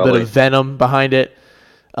have a little bit of venom behind it.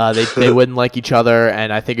 They wouldn't like each other,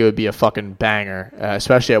 and I think it would be a fucking banger,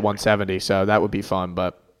 especially at 170. So that would be fun.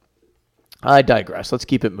 But I digress. Let's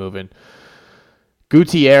keep it moving.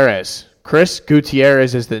 Gutierrez, Chris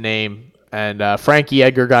Gutierrez is the name, and Frankie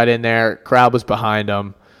Edgar got in there. Crowd was behind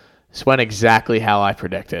him. This went exactly how I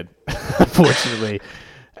predicted, unfortunately.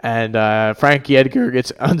 And Frankie Edgar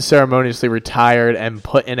gets unceremoniously retired and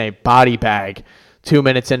put in a body bag 2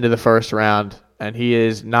 minutes into the first round, and he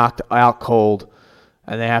is knocked out cold,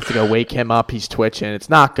 and they have to go wake him up. He's twitching. It's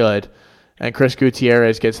not good. And Chris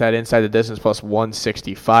Gutierrez gets that inside the distance plus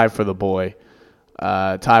 165 for the boy.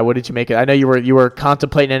 Ty, what did you make it? I know you were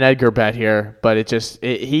contemplating an Edgar bet here, but he's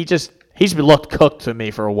been looked cooked to me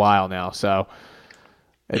for a while now. So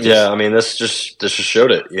I mean, this just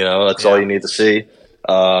showed it. That's all you need to see.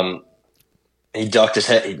 He ducked his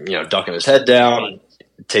head, ducking his head down,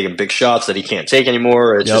 taking big shots that he can't take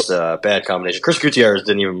anymore. It's just a bad combination. Chris Gutierrez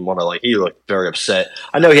didn't even want to, he looked very upset.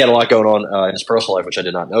 I know he had a lot going on in his personal life, which I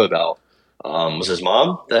did not know about. Was his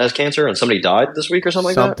mom that has cancer and somebody died this week or something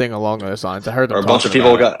like that? Something along those lines. I heard them a bunch of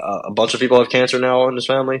people have cancer now in his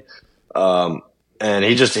family. And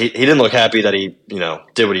he didn't look happy that he,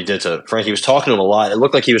 did what he did to Frank. He was talking to him a lot. It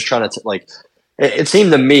looked like he was trying to, it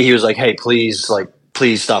seemed to me he was like, hey, please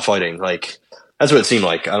stop fighting. That's what it seemed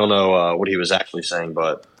like. I don't know what he was actually saying,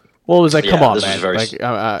 but well, it was like, come on, this man. Was very,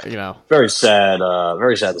 very sad.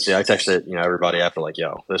 Very sad to see. I texted everybody after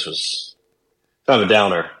this was kind of a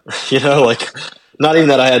downer. Not even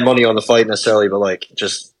that I had money on the fight necessarily, but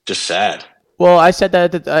just sad. Well, I said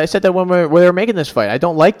that when they were making this fight. I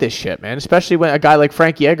don't like this shit, man. Especially when a guy like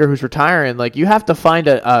Frankie Edgar, who's retiring, you have to find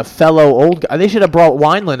a fellow old guy. They should have brought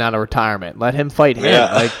Wineland out of retirement, let him fight him.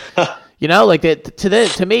 Yeah.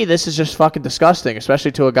 To me, this is just fucking disgusting,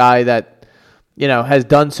 especially to a guy that, has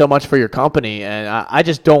done so much for your company, and I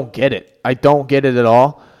just don't get it. I don't get it at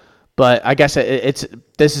all. But I guess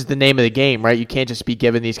this is the name of the game, right? You can't just be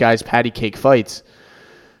giving these guys patty cake fights.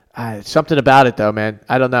 Something about it, though, man.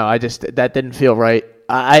 I don't know. That didn't feel right.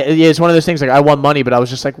 It's one of those things. I won money, but I was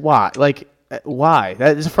just like, why? Why?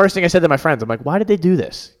 That is the first thing I said to my friends. I'm like, why did they do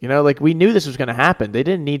this? We knew this was going to happen. They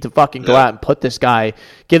didn't need to fucking go out and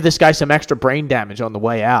give this guy some extra brain damage on the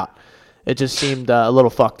way out. It just seemed a little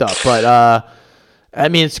fucked up. But I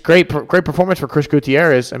mean, it's great performance for Chris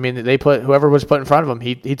Gutierrez. I mean, they put whoever was put in front of him,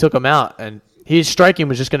 he took him out, and his striking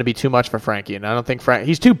was just going to be too much for Frankie. And I don't think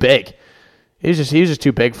he's too big. He was just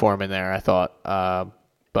too big for him in there, I thought.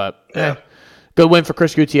 But good win for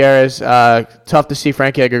Chris Gutierrez. Tough to see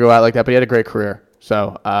Frankie Edgar go out like that, but he had a great career.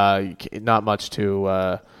 So not much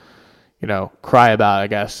to cry about, I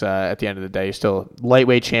guess. At the end of the day, he's still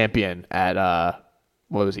lightweight champion at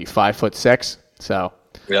what was he, 5'6"? So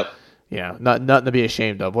yep. Nothing to be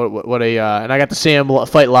ashamed of. What a and I got to see him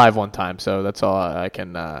fight live one time, so that's all I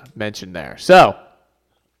can mention there. So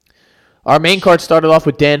our main card started off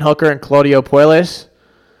with Dan Hooker and Claudio Puelles.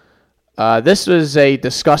 This was a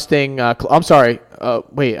disgusting. I'm sorry.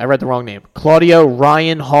 Wait, I read the wrong name. Claudio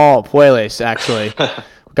Ryan Hall Puelles actually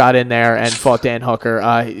got in there and fought Dan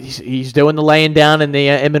Hooker. He's doing the laying down in the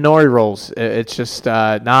Imanori rolls. It's just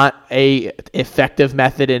not a effective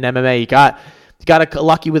method in MMA. He got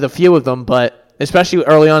lucky with a few of them, but especially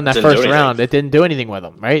early on in that first round, it didn't do anything with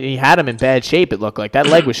him. Right? He had him in bad shape. It looked like that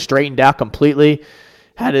leg was straightened out completely.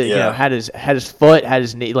 Had his foot, had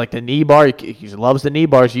his knee, the knee bar. He loves the knee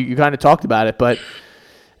bars. You kind of talked about it, but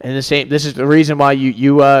this is the reason why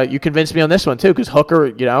you convinced me on this one too, because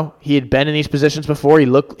Hooker, he had been in these positions before. He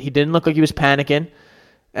didn't look like he was panicking,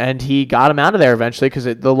 and he got him out of there eventually. Because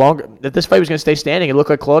the longer that this fight was going to stay standing, it looked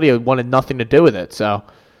like Claudio wanted nothing to do with it. So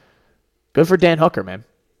good for Dan Hooker, man.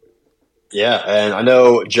 Yeah, and I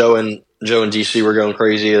know Joe and DC were going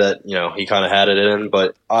crazy that he kind of had it in,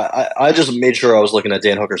 but I just made sure I was looking at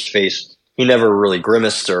Dan Hooker's face. He never really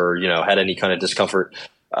grimaced or had any kind of discomfort.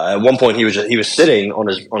 At one point, he was sitting on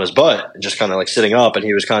his butt, just kind of sitting up, and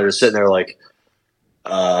he was kind of just sitting there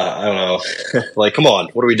I don't know, come on,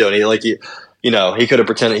 what are we doing? he could have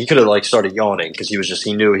pretended, he could have like started yawning because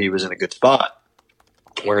he knew he was in a good spot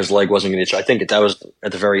where his leg wasn't going to. I think that was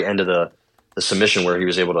at the very end of the submission where he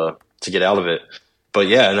was able to get out of it. But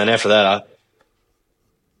yeah, and then after that,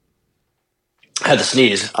 I had to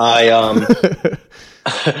sneeze. I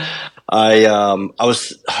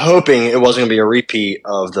was hoping it wasn't going to be a repeat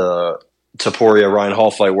of the Topuria Ryan Hall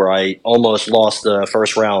fight where I almost lost the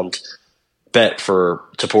first round bet for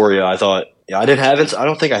Topuria. I thought, I didn't have it. I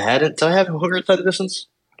don't think I had it. Did I have Hooker inside the distance?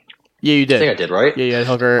 Yeah, you did. I think I did, right? Yeah, you had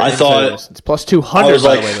Hooker. I thought it's plus 200. I was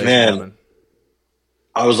like, by the way,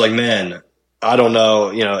 man, I don't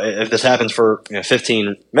know. If this happens for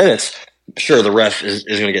 15 minutes, sure, the ref is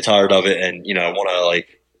going to get tired of it and want to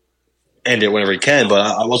like end it whenever he can. But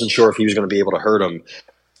I wasn't sure if he was going to be able to hurt him.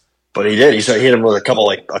 But he did. He started hitting him with a couple.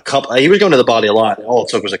 He was going to the body a lot. All it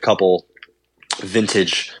took was a couple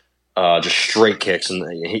vintage, just straight kicks, and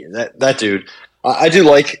that dude. I do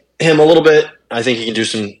like him a little bit. I think he can do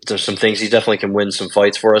some things. He definitely can win some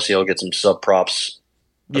fights for us. He'll get some sub props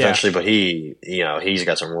eventually. But he's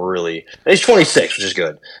got some really. He's 26, which is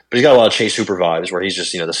good. But he's got a lot of Chase Hooper vibes, where he's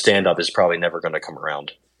just the stand up is probably never going to come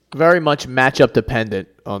around. Very much matchup dependent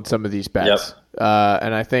on some of these bets. Yep.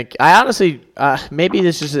 And I think I honestly maybe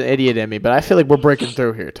this is an idiot in me, but I feel like we're breaking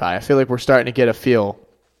through here, Ty. I feel like we're starting to get a feel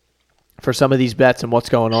for some of these bets and what's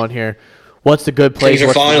going on here. What's the good place?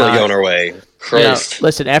 Things are finally going our way. Christ.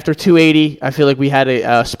 Listen, after 280, I feel like we had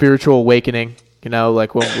a spiritual awakening.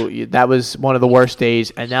 Like that was one of the worst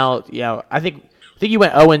days, and now I think you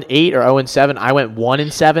went 0-8 or 0-7. I went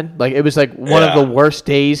 1-7. Like it was like one of the worst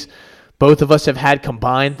days both of us have had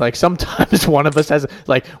combined. Like sometimes one of us has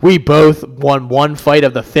we both won one fight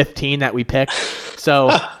of the 15 that we picked.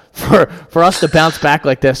 So for us to bounce back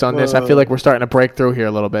like this on this, I feel like we're starting to break through here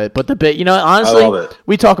a little bit. But honestly,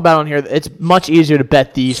 we talk about on here, it's much easier to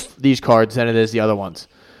bet these cards than it is the other ones.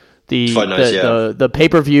 The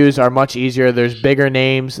pay-per-views are much easier. There's bigger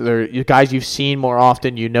names. They're guys you've seen more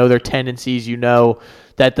often. Their tendencies.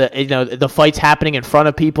 That the fight's happening in front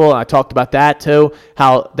of people. And I talked about that too.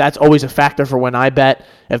 How that's always a factor for when I bet.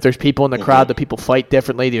 If there's people in the crowd, the people fight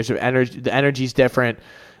differently. There's energy. The energy's different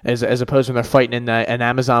as opposed to when they're fighting in an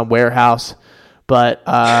Amazon warehouse. But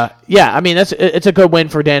it's a good win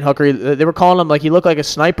for Dan Hooker. They were calling him like he looked like a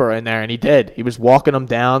sniper in there, and he did. He was walking them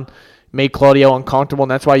down. Made Claudio uncomfortable,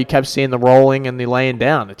 and that's why you kept seeing the rolling and the laying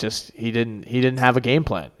down. It just he didn't have a game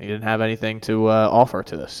plan. He didn't have anything to offer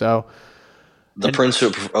to this. So the Prince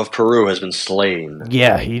of Peru has been slain.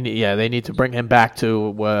 Yeah, they need to bring him back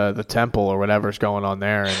to the temple or whatever's going on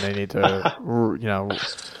there, and they need to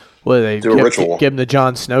what do they do? A ritual. Give him the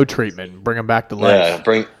Jon Snow treatment, bring him back to life.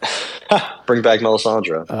 Yeah, bring back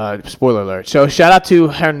Melisandre. Spoiler alert. So shout out to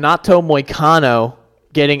Renato Moicano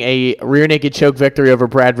getting a rear naked choke victory over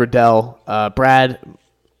Brad Riddell. Brad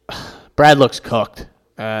looks cooked,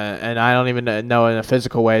 and I don't even know in a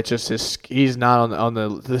physical way. It's just he's not on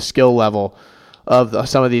the skill level of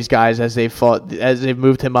some of these guys as they've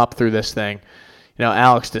moved him up through this thing.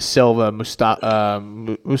 Alex De Silva,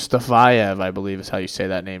 Mustafayev, I believe is how you say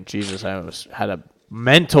that name. Jesus, I had a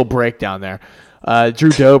mental breakdown there. Drew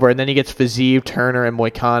Dober, and then he gets Fiziev, Turner, and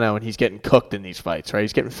Moicano, and he's getting cooked in these fights, right?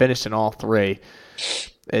 He's getting finished in all three.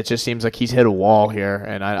 It just seems like he's hit a wall here,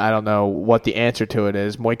 and I don't know what the answer to it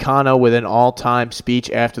is. Moicano with an all-time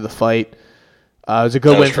speech after the fight. It was a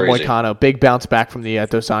good win for Moicano. Big bounce back from the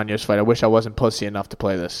Dos Anjos fight. I wish I wasn't pussy enough to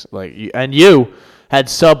play this. You had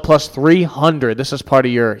sub plus 300. This is part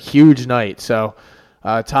of your huge night. So,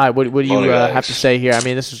 Ty, what do you have to say here? I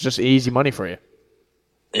mean, this is just easy money for you.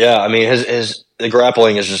 Yeah, I mean, the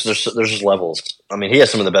grappling is just there's just levels. I mean, he has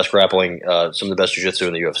some of the best grappling, some of the best jiu-jitsu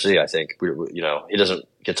in the UFC. I think he doesn't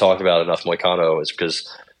get talked about enough. Moicano is because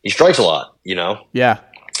he strikes a lot. Yeah,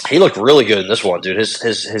 he looked really good in this one, dude.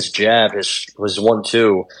 His jab, his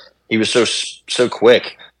 1-2, he was so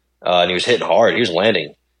quick, and he was hitting hard. He was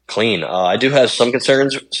landing clean. I do have some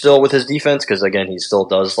concerns still with his defense because again, he still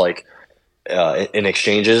does in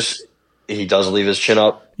exchanges, he does leave his chin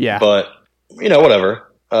up. Yeah, but whatever.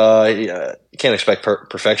 You can't expect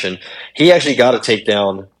perfection. He actually got a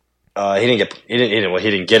takedown. He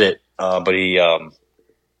didn't get it. But he,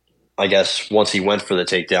 I guess once he went for the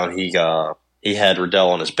takedown, he had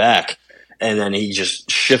Riddell on his back, and then he just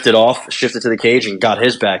shifted to the cage and got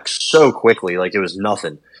his back so quickly, like it was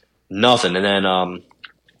nothing. And then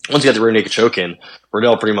once he got the rear naked choke in,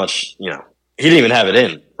 Riddell pretty much, he didn't even have it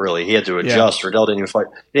in. Really, he had to adjust. Yeah. Riddell didn't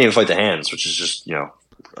even fight the hands, which is just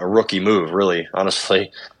a rookie move, really.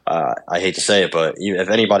 Honestly, I hate to say it, but if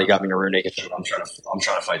anybody got me in a rear naked choke, I'm trying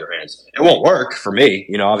to fight their hands. It won't work for me,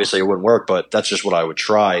 obviously it wouldn't work, but that's just what I would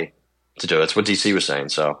try to do. That's what DC was saying.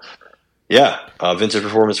 So, Yeah, vintage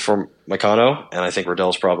performance from Moicano, and I think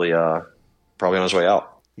Riddell's probably on his way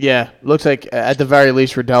out. Yeah, looks like at the very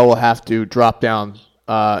least Riddell will have to drop down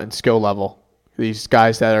in skill level. These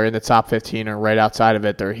guys that are in the top 15 are right outside of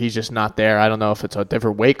it. He's just not there. I don't know if it's a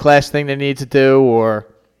different weight class thing they need to do or.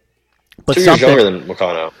 But 2 years younger than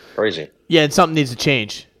Moicano. Crazy. Yeah, and something needs to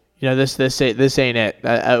change. You know, this ain't it.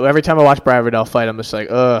 Every time I watch Brad Riddell fight, I'm just like,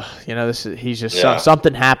 ugh. You know, he's just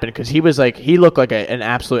something happened because he looked like an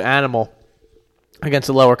absolute animal against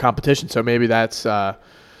a lower competition. So maybe that's where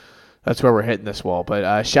we're hitting this wall.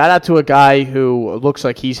 But shout out to a guy who looks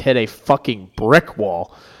like he's hit a fucking brick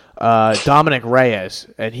wall. Dominic Reyes,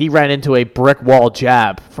 and he ran into a brick wall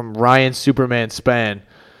jab from Ryan Superman Spann.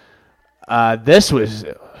 This was,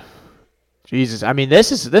 Jesus. I mean,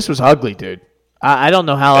 this was ugly, dude. I don't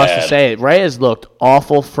know how else to say it. Reyes looked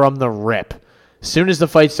awful from the rip. As soon as the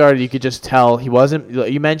fight started, you could just tell he wasn't.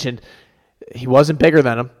 You mentioned he wasn't bigger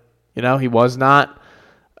than him. You know, he was not.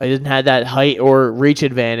 He didn't have that height or reach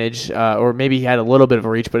advantage, or maybe he had a little bit of a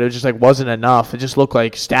reach, but it just wasn't enough. It just looked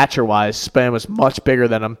like stature-wise, Spann was much bigger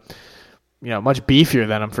than him, much beefier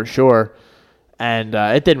than him for sure. And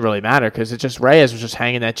it didn't really matter because Reyes was just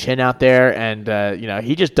hanging that chin out there, and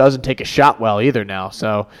he just doesn't take a shot well either now.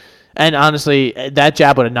 So, and honestly, that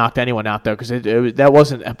jab would have knocked anyone out though because that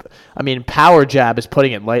wasn't. I mean, power jab is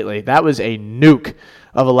putting it lightly. That was a nuke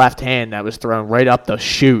of a left hand that was thrown right up the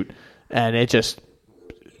chute, and it just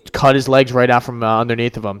cut his legs right out from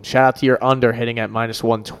underneath of him. Shout out to your under hitting at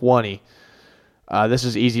 -120. This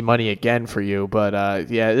is easy money again for you. But,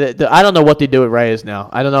 I don't know what they do with Reyes now.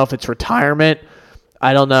 I don't know if it's retirement.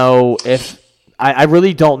 I don't know if – I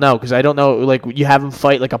really don't know because I don't know. Like, you have him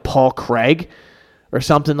fight like a Paul Craig or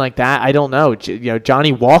something like that. I don't know.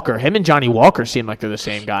 Johnny Walker. Him and Johnny Walker seem like they're the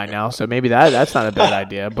same guy now. So maybe that's not a bad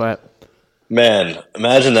idea. But man,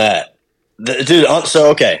 imagine that. Dude, so,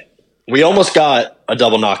 okay. We almost got a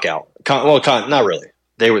double knockout. Not really.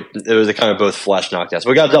 It was kind of both flash knockdowns.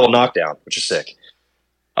 We got a double knockdown, which is sick.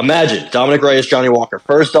 Imagine Dominic Reyes, Johnny Walker,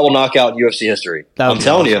 first double knockout in UFC history. I'm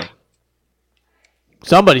telling you,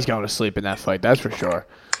 somebody's going to sleep in that fight. That's for sure.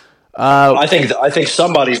 I think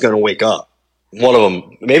somebody's going to wake up. One of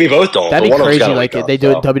them, maybe both don't. That'd be crazy. Like they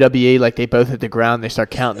do it in WWE. Like they both hit the ground. They start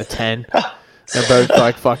counting to 10. They're both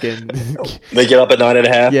like fucking. They get up at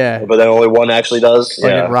 9.5. Yeah, but then only one actually does.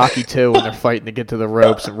 Like in Rocky 2 when they're fighting to get to the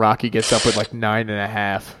ropes, and Rocky gets up with like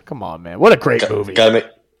 9.5. Come on, man! What a great movie.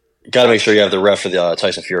 Got to make sure you have the ref for the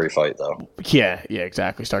Tyson Fury fight, though. Yeah,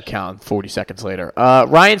 exactly. Start counting 40 seconds later.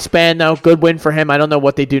 Ryan Spann, though, good win for him. I don't know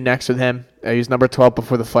what they do next with him. He was number 12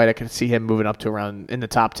 before the fight. I can see him moving up to around in the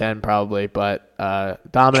top 10 probably. But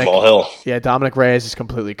Dominic, Jamal Hill. Yeah, Dominic Reyes is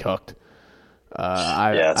completely cooked.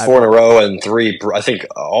 It's 4 in a row and 3. I think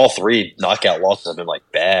all 3 knockout losses have been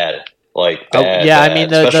bad. Bad. I mean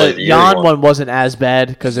the Jan one wasn't as bad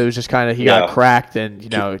because it was just kind of he got cracked and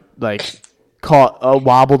caught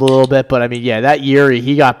wobbled a little bit. But I mean, that Yuri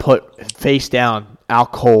he got put face down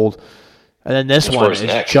out cold, and then this one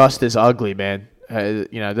is just as ugly, man.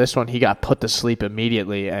 This one he got put to sleep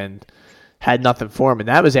immediately and had nothing for him, and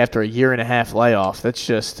that was after a 1.5 year layoff. That's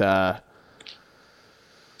just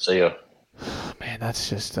see ya. Man, that's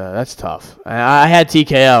just that's tough. I had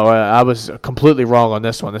TKO. I was completely wrong on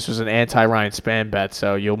this one. This was an anti-Ryan Spann bet,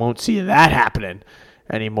 so you won't see that happening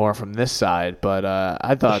anymore from this side. But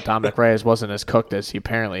I thought Dominic Reyes wasn't as cooked as he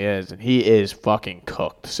apparently is, and he is fucking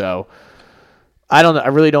cooked. So I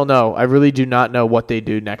really don't know. I really do not know what they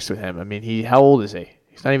do next with him. I mean, how old is he?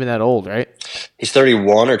 He's not even that old, right? He's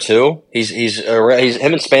 31 or 2. He's him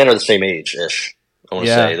and Spann are the same age ish. I want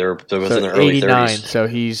to say they're within their early 30s. So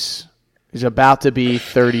he's about to be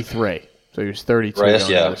 33. So he was 32 Reyes,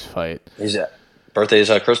 going this fight. His birthday is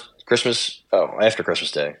Christmas. Oh, after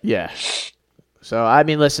Christmas Day. Yeah. So I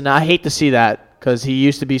mean, listen, I hate to see that because he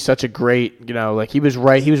used to be such a great, he was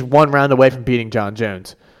right. He was 1 round away from beating John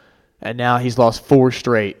Jones, and now he's lost 4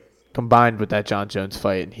 straight combined with that John Jones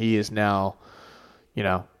fight, and he is now,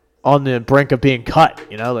 on the brink of being cut.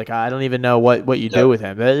 I don't even know what you do with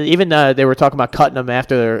him. Even they were talking about cutting him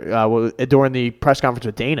after during the press conference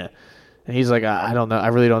with Dana. And he's like, I don't know. I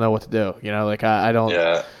really don't know what to do. I don't.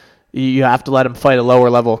 Yeah. You have to let him fight a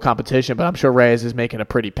lower level of competition, but I'm sure Reyes is making a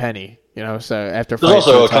pretty penny. So after there's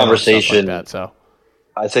also a conversation. Like that, so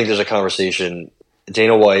I think there's a conversation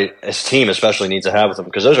Dana White, his team especially, needs to have with him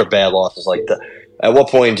because those are bad losses. At what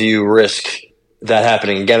point do you risk that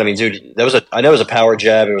happening again? I mean, dude, I know it was a power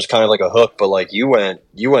jab. It was kind of like a hook, but you went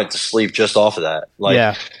to sleep just off of that.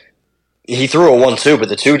 Yeah. He threw a 1-2, but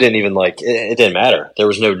the 2 didn't even it didn't matter. There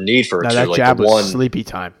was no need for it to. That jab was sleepy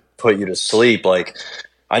time. Put you to sleep.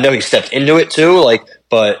 I know he stepped into it too,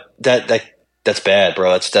 but that that's bad,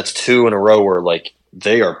 bro. That's 2 in a row where like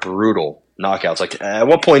they are brutal knockouts. Like, at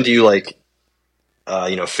what point do you like,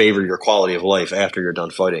 favor your quality of life after you're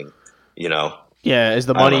done fighting? You know. Yeah, is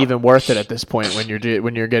the money even worth it at this point when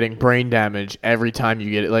you're getting brain damage every time you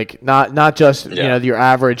get it? Like not just your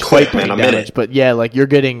average fight brain damage, but like you're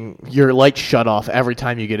getting your light shut off every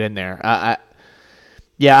time you get in there. I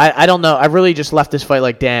don't know. I really just left this fight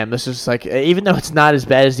like, damn, this is like, even though it's not as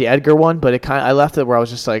bad as the Edgar one, but I left it where I was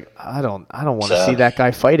just like, I don't want to see that guy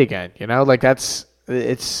fight again. You know, like if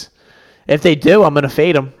they do, I'm gonna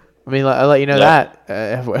fade him. I mean, I'll let you know that.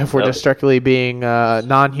 If we're just strictly being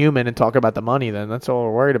non-human and talking about the money, then that's all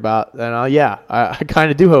we're worried about. Then, I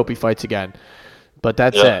kind of do hope he fights again. But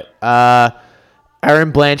that's it.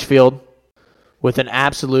 Erin Blanchfield with an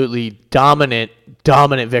absolutely dominant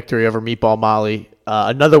victory over Meatball Molly.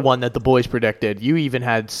 Another one that the boys predicted. You even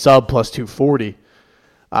had sub plus 240.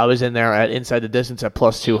 I was in there at Inside the Distance at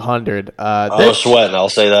plus 200. I was sweating, I'll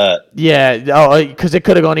say that. Yeah, because it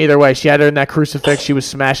could have gone either way. She had her in that crucifix. She was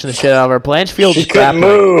smashing the shit out of her. Blanchfield she couldn't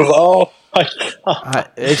move. Oh, my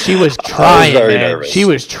God. She was trying, very man. nervous. She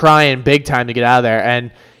was trying big time to get out of there.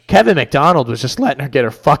 And Kevin McDonald was just letting her get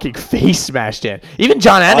her fucking face smashed in. Even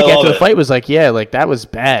John Anik after the fight was like, that was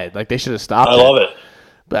bad. Like, they should have stopped it. I love it.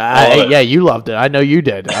 But you loved it. I know you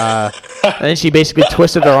did. And then she basically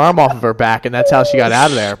twisted her arm off of her back, and that's how she got out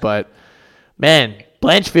of there. But, man,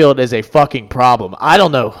 Blanchfield is a fucking problem. I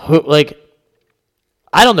don't know who's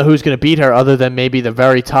going to beat her other than maybe the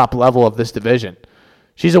very top level of this division.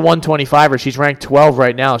 She's a 125er. She's ranked 12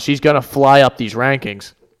 right now. She's going to fly up these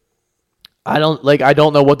rankings. I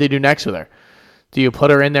don't know what they do next with her. Do you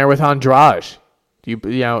put her in there with Andrade? Do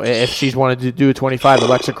if she's wanted to do a 25,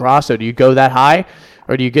 Alexa Grasso, do you go that high?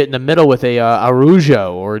 Or do you get in the middle with a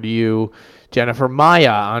Araujo? Or do you Jennifer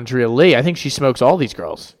Maia, Andrea Lee? I think she smokes all these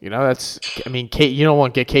girls. You don't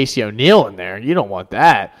want to get Casey O'Neill in there. You don't want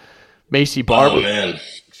that. Macy Barber. Oh, man.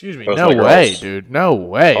 Excuse me. No way, dude. No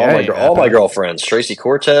way. All my girlfriends. Tracy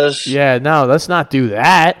Cortez. Yeah, no, let's not do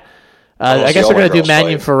that. I guess we're going to do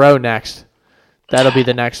Mannion Farrow next. That'll be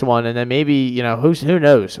the next one. And then maybe, who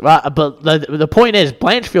knows? But the point is,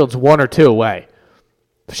 Blanchfield's 1 or 2 away.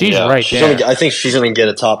 She's right there. I think she's going to get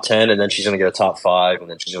a top 10, and then she's going to get a top 5, and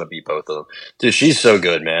then she's going to beat both of them. Dude, she's so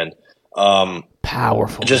good, man.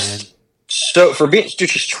 Powerful, just man. So for being, dude,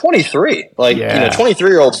 she's 23. Like,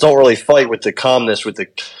 23-year-olds don't really fight with the calmness, with the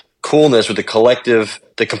coolness, with the collective,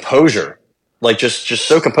 the composure. Like, just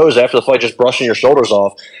so composed after the fight, just brushing your shoulders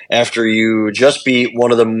off after you just beat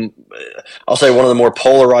one of the, I'll say one of the more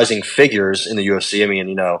polarizing figures in the UFC. I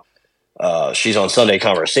mean, she's on Sunday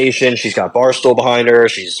Conversation. She's got Barstool behind her.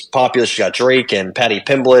 She's popular. She's got Drake and Patty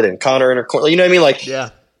Pimblett and Connor in her corner. You know what I mean? Like,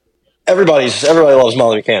 everybody loves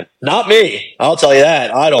Molly McCann. Not me. I'll tell you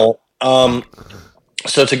that. I don't.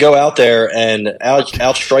 So to go out there and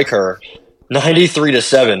outstrike her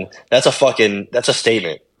 93-7, that's a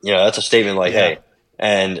statement. That's a statement like, hey,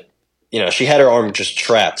 and she had her arm just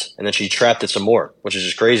trapped, and then she trapped it some more, which is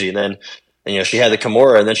just crazy. And then, she had the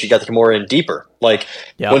Kimura, and then she got the Kimura in deeper. Like,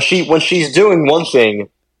 when she's doing one thing,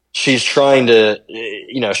 she's trying to,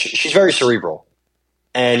 she's very cerebral.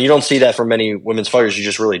 And you don't see that from many women's fighters. You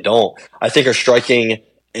just really don't. I think her striking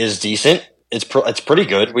is decent. It's pretty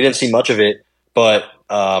good. We didn't see much of it, but,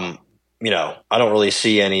 I don't really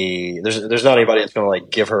see any, there's not anybody that's going to, like,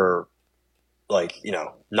 give her, like,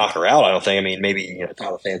 knock her out, I don't think. I mean, maybe,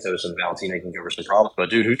 Tyler Santos and Valentina can give her some problems, but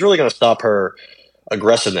dude, who's really going to stop her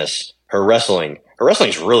aggressiveness? Her wrestling. Her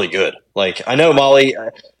wrestling's really good. Like, I know Molly,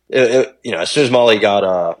 as soon as Molly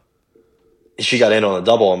she got in on the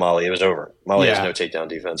double on Molly, it was over. Molly has no takedown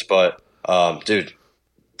defense. But, dude,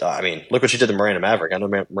 I mean, look what she did to Miranda Maverick. I know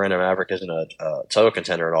Miranda Maverick isn't a title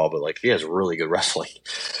contender at all, but, like, she has really good wrestling.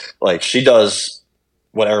 Like, she does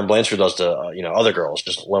what Erin Blanchfield does to, other girls,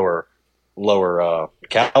 just lower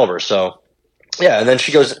caliber. So, yeah, and then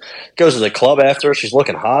she goes to the club after. She's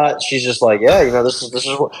looking hot. She's just like, this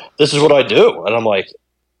is what I do. And I'm like,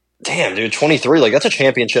 damn, dude, 23, like, that's a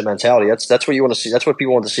championship mentality. That's what you want to see. That's what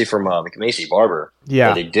people want to see from Macy Barber. Yeah,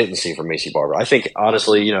 that they didn't see from Macy Barber. I think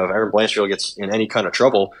honestly, if Erin Blanchfield gets in any kind of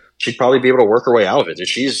trouble, she'd probably be able to work her way out of it. Dude,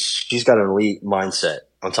 she's got an elite mindset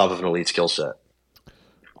on top of an elite skill set.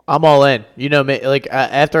 I'm all in.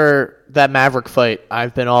 After that Maverick fight,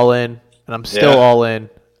 I've been all in, and I'm still all in.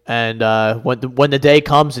 And when the day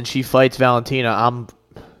comes and she fights Valentina, I'm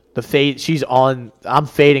fading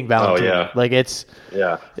Valentina. Oh,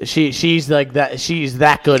 yeah. She's like that. She's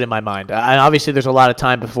that good in my mind. And obviously, there's a lot of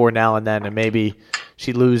time before now and then, and maybe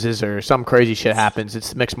she loses or some crazy shit happens.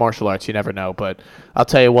 It's mixed martial arts. You never know. But I'll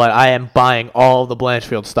tell you what, I am buying all the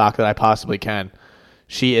Blanchfield stock that I possibly can.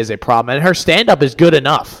 She is a problem, and her stand up is good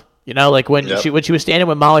enough. You know, like when Yep. she was standing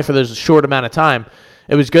with Molly for this short amount of time,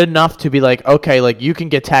 it was good enough to be like, okay, like you can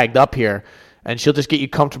get tagged up here, and she'll just get you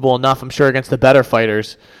comfortable enough. I'm sure against the better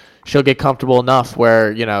fighters, she'll get comfortable enough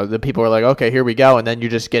where, you know, the people are like, okay, here we go, and then you're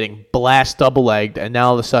just getting blast double-legged, and now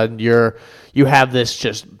all of a sudden you have this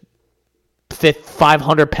just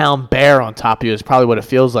 500-pound bear on top of you is probably what it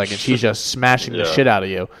feels like, and she's just smashing the shit out of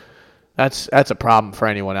you. That's a problem for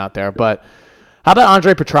anyone out there. But how about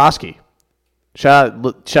Andre Petrosky? Shout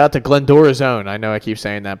out to Glendora Zone. I know I keep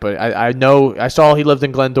saying that, but I saw he lived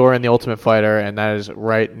in Glendora in The Ultimate Fighter, and that is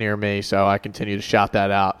right near me, so I continue to shout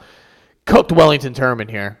that out. Cooked Wellington Turman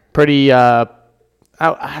here. Pretty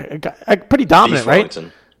pretty dominant, Beef right?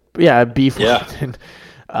 Wellington. Yeah, beef Yeah. Wellington.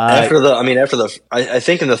 I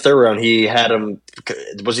think in the third round he had him.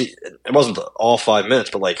 It wasn't all 5 minutes,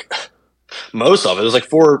 but like most of it. It was like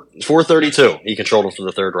 4:32. He controlled him for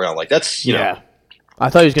the third round. Like that's you know. I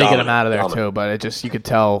thought he was going to get him Dominant, out of there dominant. too, but it just, you could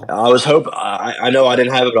tell. I was I know I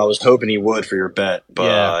didn't have it, but I was hoping he would for your bet.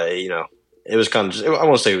 But you know, it was kind of just, I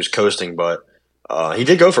won't say he was coasting, but he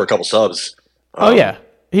did go for a couple subs. Oh yeah,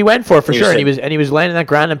 he went for it for he sure, was and he was landing that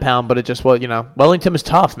ground and pound, but it just was, you know, Wellington was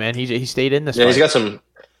tough, man. He stayed in this. Yeah, fight. he's got some.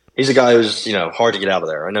 He's a guy who's hard to get out of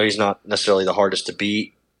there. I know he's not necessarily the hardest to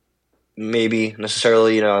beat. Maybe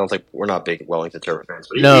necessarily, I don't think we're not big Wellington Turman fans,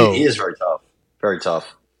 but he is very tough. Very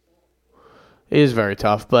tough. It is very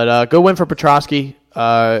tough, but good win for Petrosky.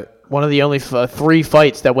 One of the only 3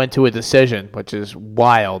 fights that went to a decision, which is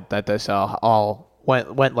wild that this all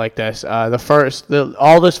went like this. All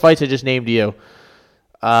those fights I just named to you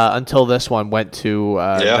until this one went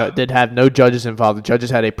to did have no judges involved. The judges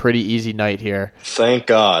had a pretty easy night here. Thank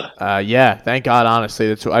God. Thank God.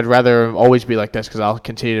 Honestly, I'd rather always be like this because I'll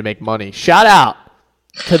continue to make money. Shout out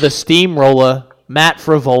to the steamroller Matt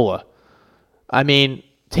Frivola. I mean,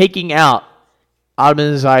 taking out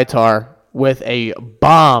Adnan Zaitar with a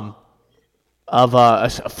bomb of a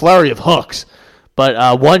flurry of hooks,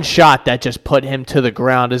 but one shot that just put him to the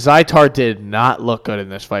ground. Zaitar did not look good in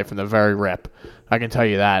this fight from the very rip. I can tell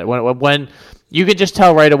you that. When you can just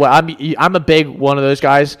tell right away. I'm a big one of those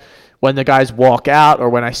guys. When the guys walk out or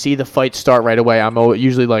when I see the fight start right away, I'm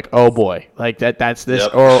usually like, oh boy, like that's this,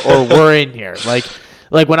 Yep. or we're in here.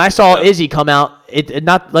 Like when I saw Izzy come out, it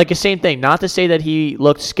not like the same thing. Not to say that he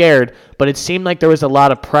looked scared, but it seemed like there was a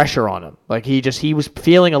lot of pressure on him. Like he was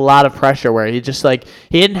feeling a lot of pressure where he just like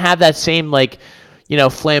he didn't have that same like,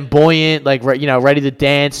 flamboyant, like ready to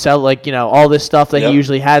dance, sell like all this stuff that he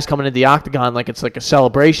usually has coming into the octagon. Like it's like a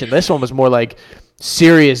celebration. This one was more like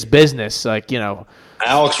serious business. Like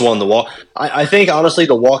Alex won the walk. I think honestly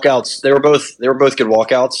the walkouts they were both good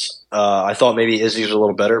walkouts. I thought maybe Izzy was a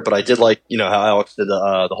little better, but I did like how Alex did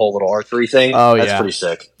the whole little archery thing. Oh, that's yeah. pretty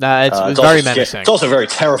sick. Nah, it's very menacing. It's also very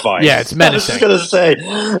terrifying. Yeah, it's menacing. I was just gonna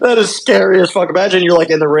say that is scary as fuck. Imagine you're like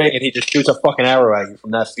in the ring and he just shoots a fucking arrow at you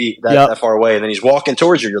from that far away, and then he's walking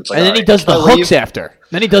towards you. You're like, and then he does the hooks after.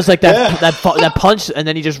 Then he does like that punch, and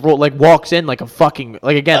then he just walks in like a fucking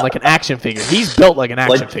like an action figure. He's built like an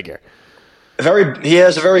action figure. He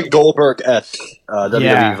has a very Goldberg-esque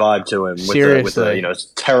WWE vibe to him with the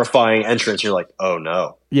terrifying entrance. You're like, oh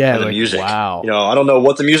no, yeah, and the like, music. Wow, I don't know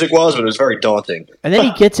what the music was, but it was very daunting. And then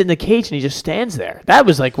he gets in the cage and he just stands there. That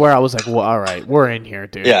was like where I was like, well, all right, we're in here,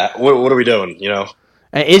 dude. Yeah, what are we doing?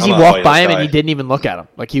 And Izzy walked by him and he didn't even look at him.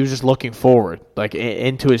 Like he was just looking forward, like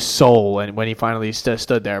into his soul. And when he finally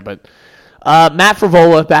stood there, but Matt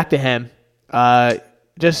Frivola, back to him.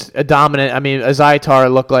 Just a dominant. I mean,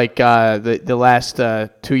 Zaitar looked like the last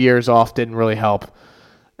 2 years off didn't really help,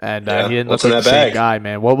 and he didn't look like the same guy,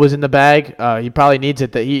 man. What was in the bag? He probably needs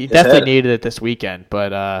it. He definitely needed it this weekend,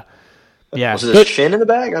 but yeah. Was it his chin in the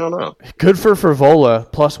bag? I don't know. Good for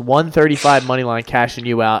Frivola, plus 135 money line cashing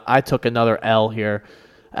you out. I took another L here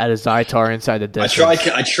at a Zaitar inside the distance.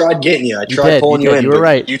 I tried getting you. I tried pulling you in. You were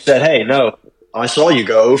right. You said, hey, no. I saw you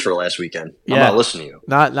go over last weekend. I'm not listening to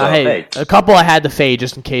you. Hey, a couple I had to fade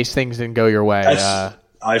just in case things didn't go your way.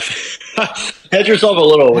 I had yourself a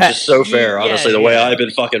little, which is so fair. Honestly, the way I've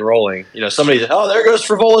been fucking rolling. Somebody said, "Oh, there goes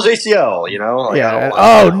Frivola's ACL."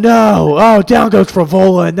 Down goes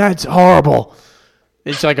Frivola, and that's horrible.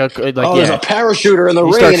 It's like there's a parachuter in the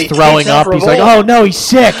ring. Starts and he throwing up. He's like, "Oh no, he's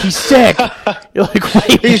sick. He's sick." You're like,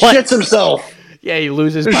 "Wait, he shits himself." Yeah, he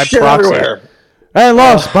loses by shit proxy. Everywhere. And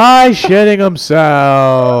lost by shitting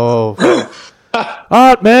himself.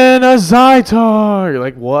 Otman Zaitar. You're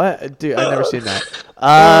like, what? Dude, I've never seen that.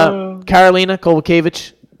 Karolina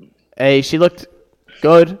Kowalkiewicz. She looked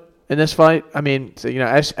good in this fight. I mean,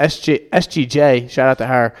 SGJ, shout out to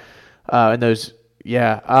her. And those,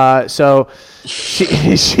 so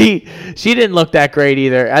she didn't look that great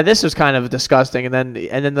either. This was kind of disgusting. And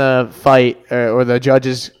then the fight or the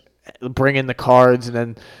judges bring in the cards, and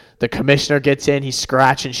then the commissioner gets in, he's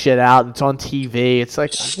scratching shit out, and it's on TV. It's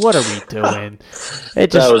like, what are we doing?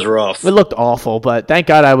 That was rough. It looked awful, but thank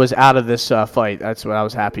God I was out of this fight. That's what I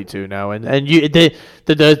was happy to know. And you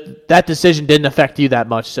that decision didn't affect you that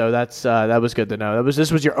much, so that was good to know.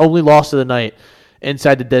 This was your only loss of the night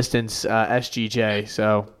inside the distance, SGJ.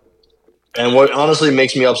 So, and what honestly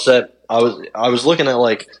makes me upset, I was looking at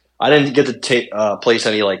like. I didn't get to place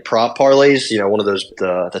any like prop parlays, one of those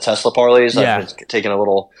the Tesla parlays. Yeah. I've been taking a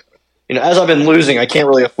little, as I've been losing, I can't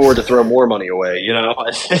really afford to throw more money away.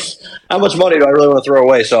 How much money do I really want to throw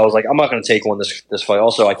away? So I was like, I'm not going to take one this fight.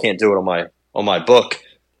 Also, I can't do it on my book,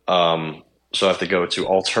 so I have to go to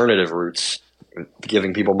alternative routes,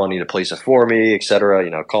 giving people money to place it for me,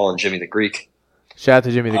 etc. Calling Jimmy the Greek. Shout out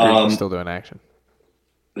to Jimmy the Greek, he's still doing action.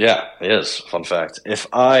 Yeah, it is. Fun fact. If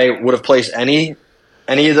I would have placed any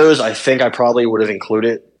of those, I think I probably would have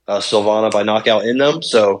included Silvana by knockout in them.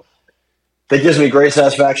 So that gives me great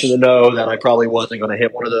satisfaction to know that I probably wasn't going to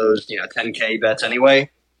hit one of those, 10K bets anyway.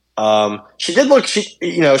 She did look, she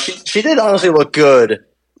did honestly look good,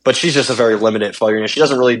 but she's just a very limited fighter. She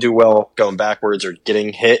doesn't really do well going backwards or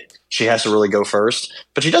getting hit. She has to really go first,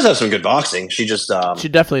 but she does have some good boxing. She just, she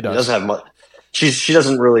definitely does. Doesn't have much. She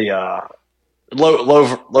doesn't really,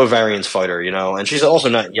 low variance fighter, and she's also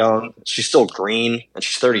not young. She's still green, and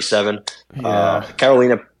she's 37. Yeah.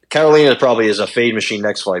 Carolina probably is a fade machine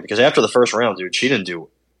next fight because after the first round, dude, she didn't do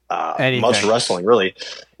much wrestling really.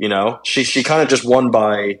 She kind of just won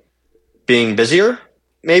by being busier,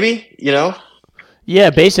 maybe. Yeah,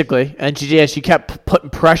 basically, and she kept putting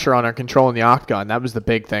pressure on her, controlling the octagon. That was the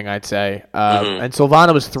big thing, I'd say. And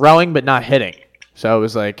Silvana was throwing but not hitting, so it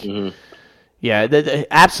was like. Mm-hmm. Yeah,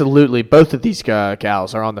 absolutely. Both of these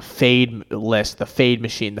gals are on the fade list, the fade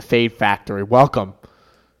machine, the fade factory. Welcome.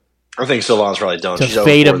 I think Silvana's probably done. To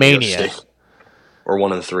Fade-A-Mania. Or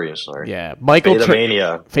 1-3, sorry. Yeah, Michael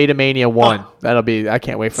Fade-A-Mania. Fade-A-Mania 1. That'll be. I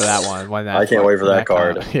can't wait for that one. I can't wait for that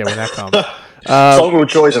card. Yeah, when that comes. Songwoo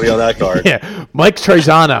Choice will be on that card. Yeah, Mike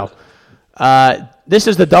Trizano. This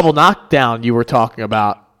is the double knockdown you were talking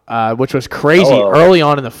about, which was crazy early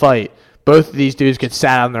on in the fight. Both of these dudes get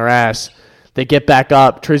sat on their ass. They get back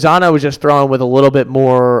up. Trizano was just throwing with a little bit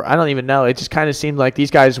more. I don't even know. It just kind of seemed like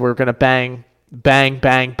these guys were going to bang, bang,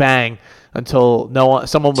 bang, bang until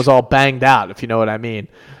someone was all banged out, if you know what I mean.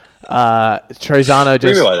 Trizano just. What do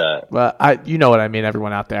you mean by that? You know what I mean,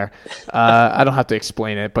 everyone out there. I don't have to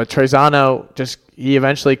explain it. But Trizano he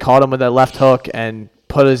eventually caught him with that left hook and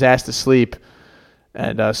put his ass to sleep.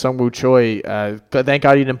 And Sungwoo Choi, thank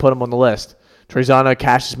God you didn't put him on the list. Trizano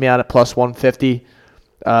cashes me out at plus 150.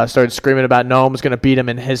 Started screaming about no one was going to beat him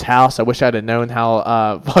in his house. I wish I'd have known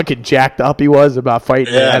how fucking jacked up he was about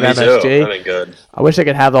fighting at MSG. Too. That'd be good. I wish I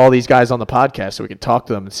could have all these guys on the podcast so we could talk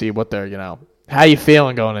to them and see what they're, how you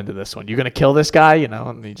feeling going into this one? You going to kill this guy?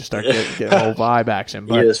 And you just start getting a whole vibe action.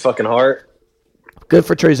 But his fucking heart. Good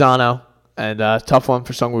for Trizano and tough one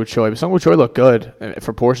for Sungwoo Choi. But Sungwoo Choi looked good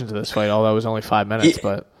for portions of this fight, although it was only 5 minutes.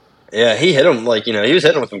 Yeah, he hit him he was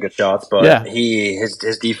hitting with some good shots, but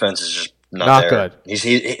his defense is just not there.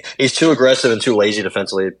 Good. He's too aggressive and too lazy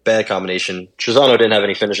defensively. Bad combination. Trizano didn't have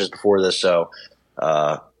any finishes before this, so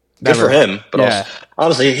good for him. But also,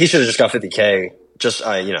 honestly, he should have just got 50K.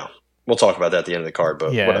 We'll talk about that at the end of the card.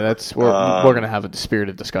 But we're gonna have a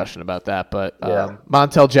spirited discussion about that. But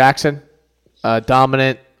Montel Jackson,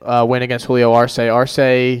 dominant win against Julio Arce.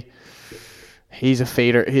 Arce. He's a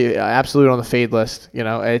fader. He absolute on the fade list.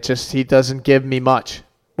 He doesn't give me much,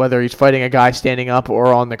 whether he's fighting a guy standing up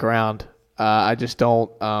or on the ground. I just don't.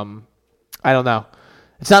 I don't know.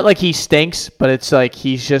 It's not like he stinks, but it's like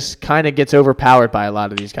he's just kind of gets overpowered by a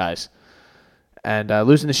lot of these guys. And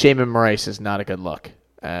losing to Shaman Moraes is not a good look.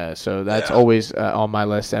 So that's always on my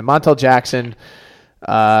list. And Montel Jackson,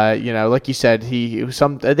 like you said,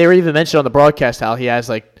 they were even mentioned on the broadcast how he has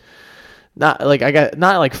not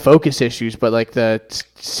like focus issues, but like the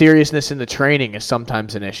seriousness in the training is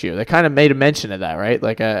sometimes an issue. They kind of made a mention of that, right?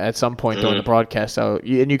 Like at some point during the broadcast. So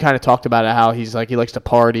you kind of talked about it, how he's he likes to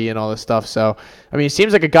party and all this stuff. So I mean, he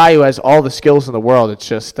seems like a guy who has all the skills in the world. It's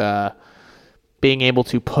just being able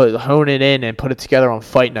to hone it in and put it together on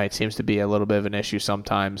fight night seems to be a little bit of an issue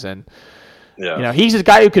sometimes. And he's a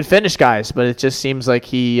guy who could finish guys, but it just seems like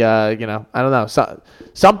he, I don't know,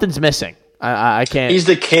 something's missing. I can't. He's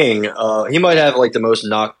the king. He might have the most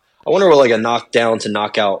knock. I wonder what a knockdown to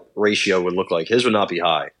knockout ratio would look like. His would not be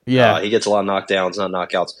high. Yeah, he gets a lot of knockdowns, not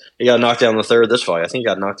knockouts. He got knocked down in the third this fight. I think he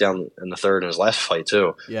got knocked down in the third in his last fight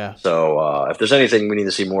too. Yeah. So if there's anything we need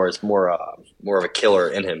to see more, it's more more of a killer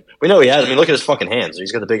in him. We know he has. I mean, look at his fucking hands.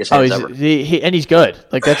 He's got the biggest hands ever. And he's good.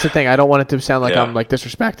 Like, that's the thing. I don't want it to sound like I'm like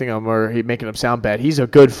disrespecting him or making him sound bad. He's a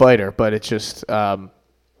good fighter, but it's just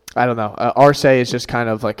I don't know. Arce is just kind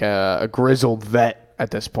of like a grizzled vet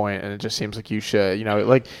at this point, and it just seems like you should,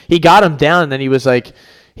 like he got him down, and then he was like,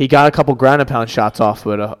 he got a couple ground and pound shots off,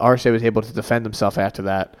 but Arce was able to defend himself after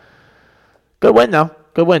that. Good win, though.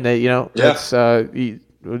 Good win. That's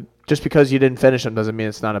just because you didn't finish him doesn't mean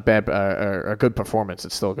it's not a bad or a good performance.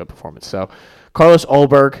 It's still a good performance. So, Carlos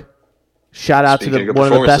Ulberg, shout out to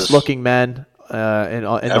one of the best looking men in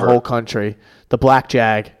the whole country. The Black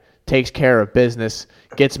Jag takes care of business,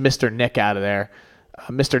 gets Mr. Nick out of there.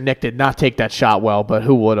 Mr. Nick did not take that shot well, but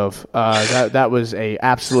who would have? That was a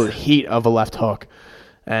absolute heat of a left hook,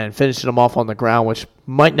 and finishing him off on the ground, which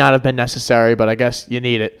might not have been necessary, but I guess you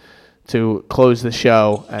need it to close the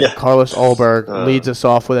show. And Carlos Ulberg leads us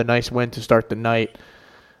off with a nice win to start the night.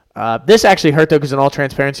 This actually hurt, though, because in all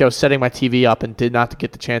transparency, I was setting my TV up and did not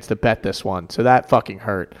get the chance to bet this one. So that fucking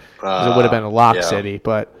hurt. It would have been a lock city.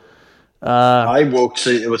 But I woke.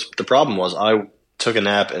 See, the problem was I took a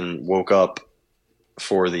nap and woke up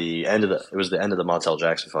for the end of it was the end of the Montel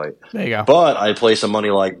Jackson fight. There you go. But I placed a money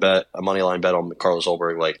line bet on Carlos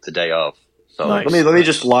Ulberg like the day of. So nice. let me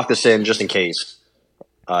just lock this in just in case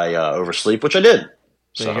I oversleep, which I did.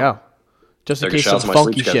 There you go. Just in case some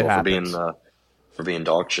funky shit happens. For being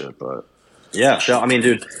dog shit, but yeah, I mean,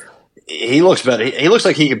 dude, he looks better. He looks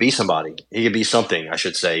like he could be somebody. He could be something, I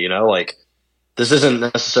should say. Like this isn't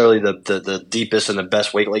necessarily the deepest and the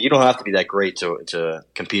best weight. Like you don't have to be that great to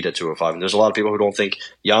compete at 205. And there's a lot of people who don't think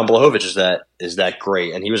Jan Blachowicz is that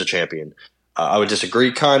great, and he was a champion. I would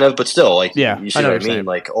disagree, kind of, but still, like you see what I mean.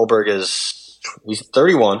 Like Ulberg he's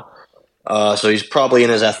 31. So he's probably in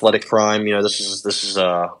his athletic prime. This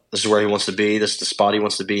is where he wants to be. This is the spot he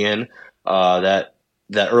wants to be in. That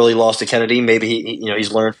early loss to Kennedy, maybe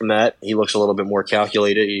he's learned from that. He looks a little bit more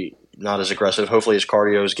calculated. Not as aggressive. Hopefully his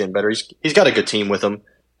cardio is getting better. He's got a good team with him.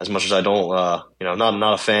 As much as I don't,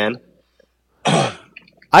 not a fan.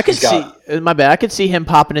 I could see my bad. I could see him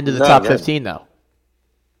popping into the top 15 though.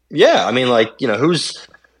 Yeah, I mean, who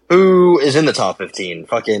is in the top 15?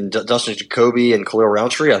 Fucking Dustin Jacoby and Khalil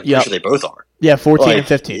Roundtree? I'm pretty sure they both are. Yeah, 14 and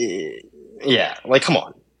 15. Yeah, come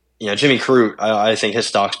on. Jimmy Crute, I think his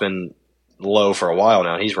stock's been low for a while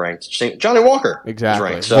now. He's ranked. Johnny Walker. Exactly.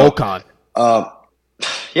 Ranked. So, Volkan.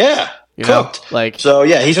 Yeah. Cooked. So,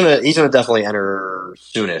 yeah, he's gonna definitely enter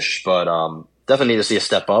soonish, but definitely need to see a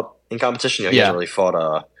step up in competition. He hasn't really fought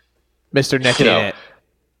Mr. Nick ain't it.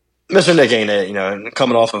 Mr. Nick ain't it, and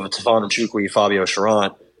coming off of a Tafon Nchukwi, Fabio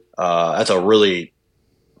Charant, that's a really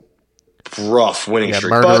rough winning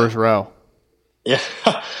streak. Murderer's row. Yeah,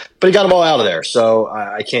 but he got them all out of there, so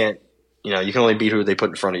I can't. You can only beat who they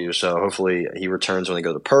put in front of you. So hopefully he returns when they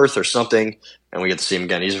go to Perth or something, and we get to see him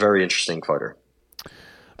again. He's a very interesting fighter.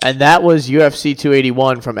 And that was UFC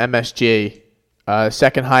 281 from MSG,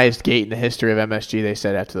 second highest gate in the history of MSG. They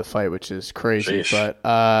said after the fight, which is crazy. Sheesh.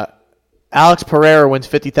 But Alex Pereira wins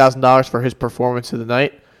 $50,000 for his performance of the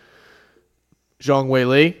night. Zhang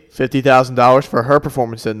Weili $50,000 for her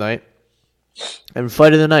performance of the night. And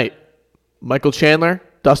fight of the night. Michael Chandler,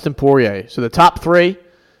 Dustin Poirier. So the top three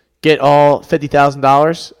get all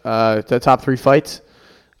 $50,000. The top three fights,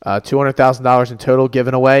 $200,000 in total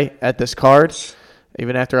given away at this card.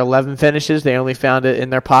 Even after 11 finishes, they only found it in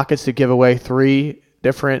their pockets to give away 3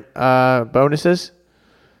 different bonuses.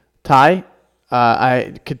 Ty,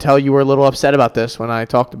 I could tell you were a little upset about this when I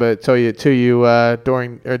talked about it to you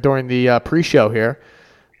during the pre-show here.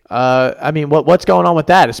 I mean, what's going on with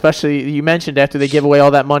that? Especially you mentioned after they give away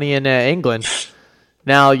all that money in England.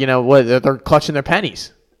 Now they're clutching their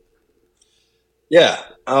pennies. Yeah,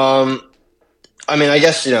 I mean, I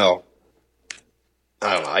guess I don't know.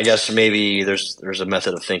 I guess maybe there's a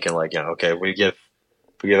method of thinking like, okay, we give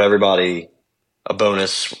everybody a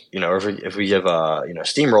bonus. If we give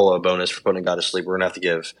Steamroller a bonus for putting a guy to sleep, we're gonna have to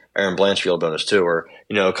give Aaron Blanchfield a bonus too, or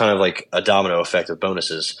kind of like a domino effect of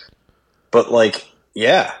bonuses. But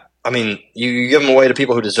yeah, I mean, you give them away to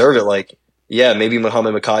people who deserve it. Maybe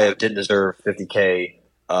Muhammad Makayev didn't deserve $50K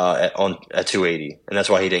at 280, and that's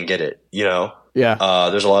why he didn't get it. Yeah.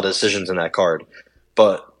 There's a lot of decisions in that card,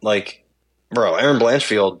 but bro, Aaron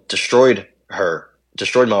Blanchfield destroyed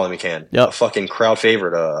Molly McCann. Yep. A fucking crowd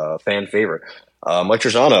favorite, a fan favorite. Mike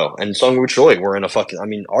Trezano and Sung Woo Choi were in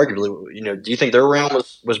arguably, do you think their round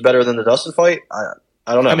was better than the Dustin fight? I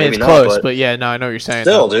don't know. I mean, maybe it's close, not, but yeah, no, I know what you're saying.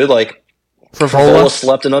 Still, dude, Frevola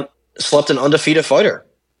slept an undefeated fighter.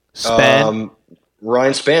 Spann.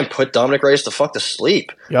 Ryan Spann put Dominic Reyes the fuck to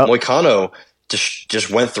sleep. Yep. Moicano just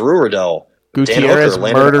went through Riddell. Gutierrez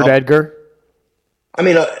murdered Edgar. I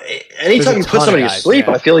mean, anytime you put somebody to sleep,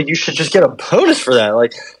 I feel like you should just get a bonus for that.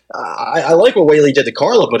 Like, I like what Whaley did to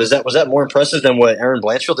Carla, but was that more impressive than what Aaron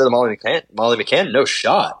Blanchfield did to Molly McCann? No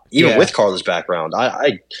shot. Even with Carla's background,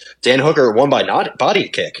 Dan Hooker won by body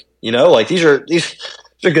kick. You know, like these are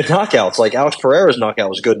good knockouts. Like Alex Pereira's knockout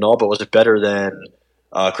was good and all, but was it better than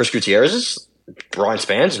Chris Gutierrez's? Brian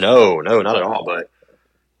Spann's? No, not at all. But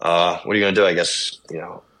what are you going to do? I guess,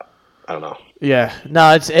 I don't know. Yeah,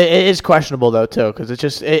 no, it is questionable though too,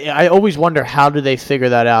 because I always wonder how do they figure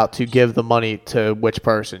that out to give the money to which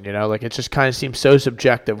person, like it just kind of seems so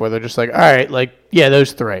subjective where they're just like, all right, like yeah,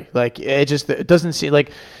 those three, like it doesn't seem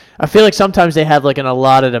like. I feel like sometimes they have like an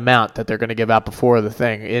allotted amount that they're going to give out before the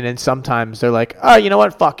thing, and then sometimes they're like, oh, you know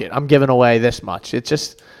what, fuck it, I'm giving away this much. It's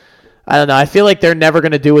just. I don't know. I feel like they're never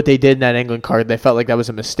going to do what they did in that England card. They felt like that was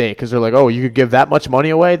a mistake because they're like, oh, you could give that much money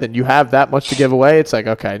away? Then you have that much to give away? It's like,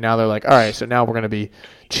 okay, now they're like, all right, so now we're going to be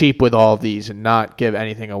cheap with all of these and not give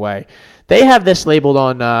anything away. They have this labeled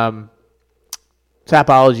on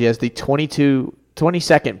Tapology as the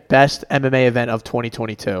 22nd best MMA event of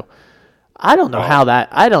 2022. I don't know how that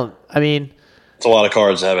 – it's a lot of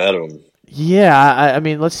cards to have ahead of them. Yeah, I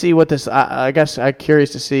mean, let's see what this. I guess I'm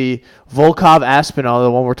curious to see Volkov Aspinall, the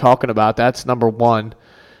one we're talking about. That's number 1,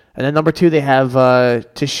 and then number 2 they have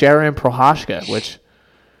Teixeira and Prochazka, which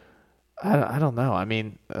I don't know. I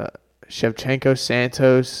mean, Shevchenko,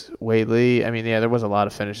 Santos, Whaley. I mean, yeah, there was a lot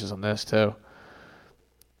of finishes on this too.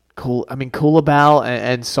 Cool. I mean, Kulabao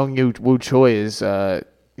and Sung Woo Choi is the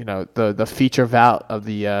feature bout of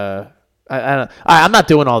the. I'm not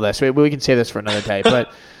doing all this. We can save this for another day, but.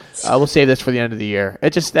 We'll save this for the end of the year. It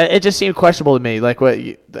just seemed questionable to me. Like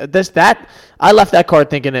I left that card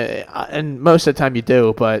thinking, and most of the time you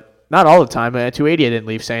do, but not all the time. At 280, I didn't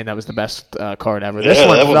leave saying that was the best card ever. This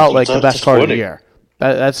one felt like the best card of the year.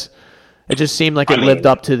 It just seemed like it lived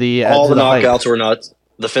up to the all to the knockouts were nuts.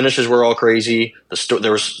 The finishes were all crazy.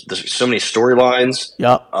 There was so many storylines.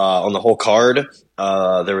 Yep. On the whole card.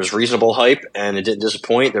 There was reasonable hype, and it didn't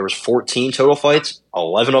disappoint. There was 14 total fights.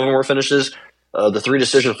 11 of them were finishes. The 3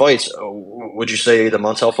 decision fights, would you say the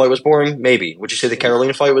Montel fight was boring? Maybe. Would you say the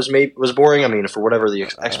Carolina fight was boring? I mean, for whatever the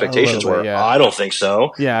expectations were. Yeah. I don't think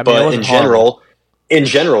so. Yeah, I mean, but in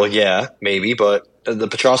general, yeah, maybe. But the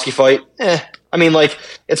Petrosky fight, I mean, like,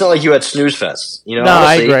 it's not like you had snooze fests. No,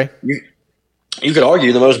 honestly, I agree. You could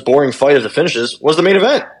argue the most boring fight of the finishes was the main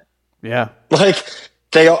event. Yeah. Like,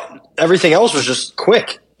 everything else was just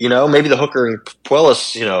quick. Maybe the Hooker and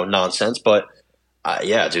Puelas, nonsense. But,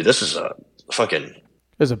 yeah, dude, this is a... fucking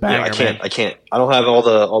there's a banger. I can't. I don't have all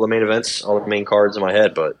the main events, all the main cards in my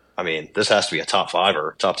head, but I mean, this has to be a top 5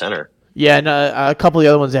 or top 10er. Yeah, and a couple of the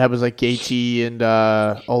other ones they had was like Gaethje and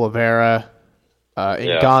Oliveira,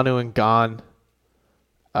 Ngannou and Gane,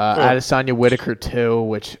 Adesanya Whitaker too.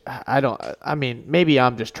 Which I mean, maybe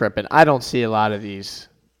I'm just tripping. I don't see a lot of these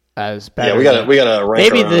as better. Yeah, we gotta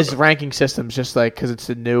rank. Maybe this ranking system's just like because it's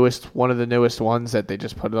one of the newest ones that they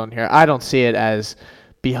just put it on here. I don't see it as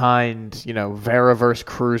behind, Vera versus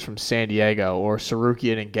Cruz from San Diego or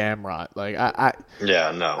Sarukian and Gamrot. Like, I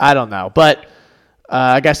don't know. But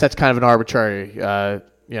I guess that's kind of an arbitrary,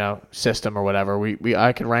 system or whatever.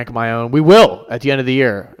 I can rank my own. We will at the end of the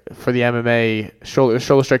year for the MMA Shoulder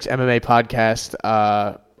Strikes MMA podcast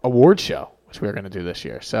award show, which we're going to do this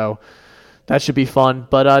year. So that should be fun.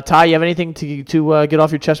 But Ty, you have anything to get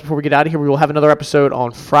off your chest before we get out of here? We will have another episode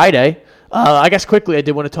on Friday. I guess quickly, I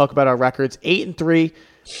did want to talk about our records. 8-3,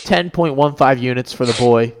 10.15 units for the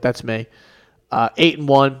boy. That's me.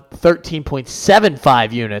 8-1,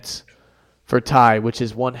 13.75 units for Ty, which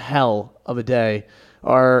is one hell of a day.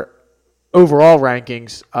 Our overall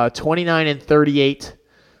rankings, 29-38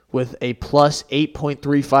 with a plus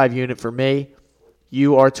 8.35 unit for me.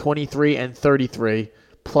 You are 23-33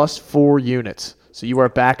 plus 4 units. So you are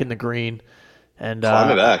back in the green. And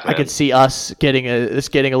I could see us getting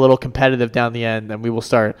a little competitive down the end, and we will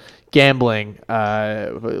start gambling a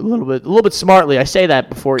little bit smartly. I say that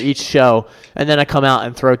before each show, and then I come out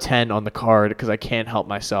and throw 10 on the card because I can't help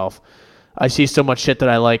myself. I see so much shit that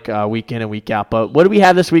I like week in and week out. But what do we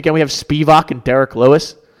have this weekend? We have Spivak and Derek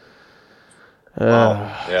Lewis.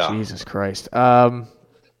 Jesus Christ. That's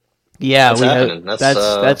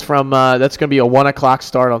that's going to be a 1:00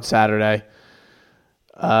 start on Saturday.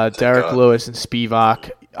 Derek Lewis and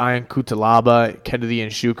Spivak, Ian Kutalaba, Kennedy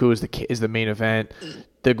Nzechukwu is the main event.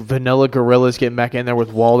 The Vanilla Gorillas getting back in there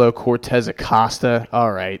with Waldo Cortez Acosta.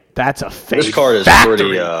 All right, that's a fake. This card is factory.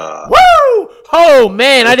 pretty. Woo! Oh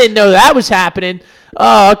man, I didn't know that was happening.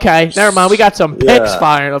 Oh, okay, never mind. We got some picks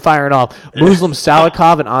firing off. Muslim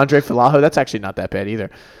Salikov and Andre Filaho. That's actually not that bad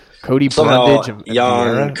either. Cody Somehow, Brundage and Jan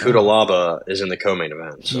Vieira. Kudalaba is in the co-main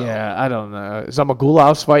event. So. Yeah, I don't know.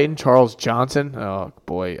 Zamagulaus fighting Charles Johnson. Oh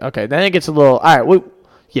boy. Okay, then it gets a little. All right,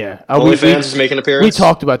 OnlyFans is making an appearance. We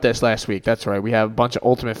talked about this last week. That's right. We have a bunch of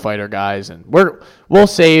Ultimate Fighter guys, and we'll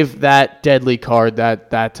save that deadly card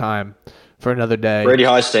that time for another day. Brady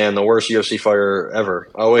Highstand, the worst UFC fighter ever.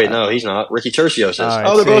 Oh wait, no, he's not. Ricky Turcios is. Right,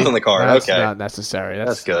 they're both on the card. That's okay, not necessary.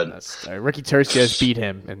 That's good. Not necessary. Ricky Turcios beat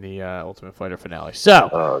him in the Ultimate Fighter finale. So,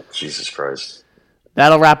 oh Jesus Christ.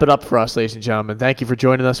 That'll wrap it up for us, ladies and gentlemen. Thank you for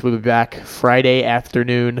joining us. We'll be back Friday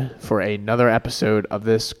afternoon for another episode of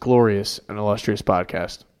this glorious and illustrious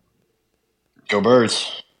podcast. Go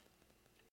Birds.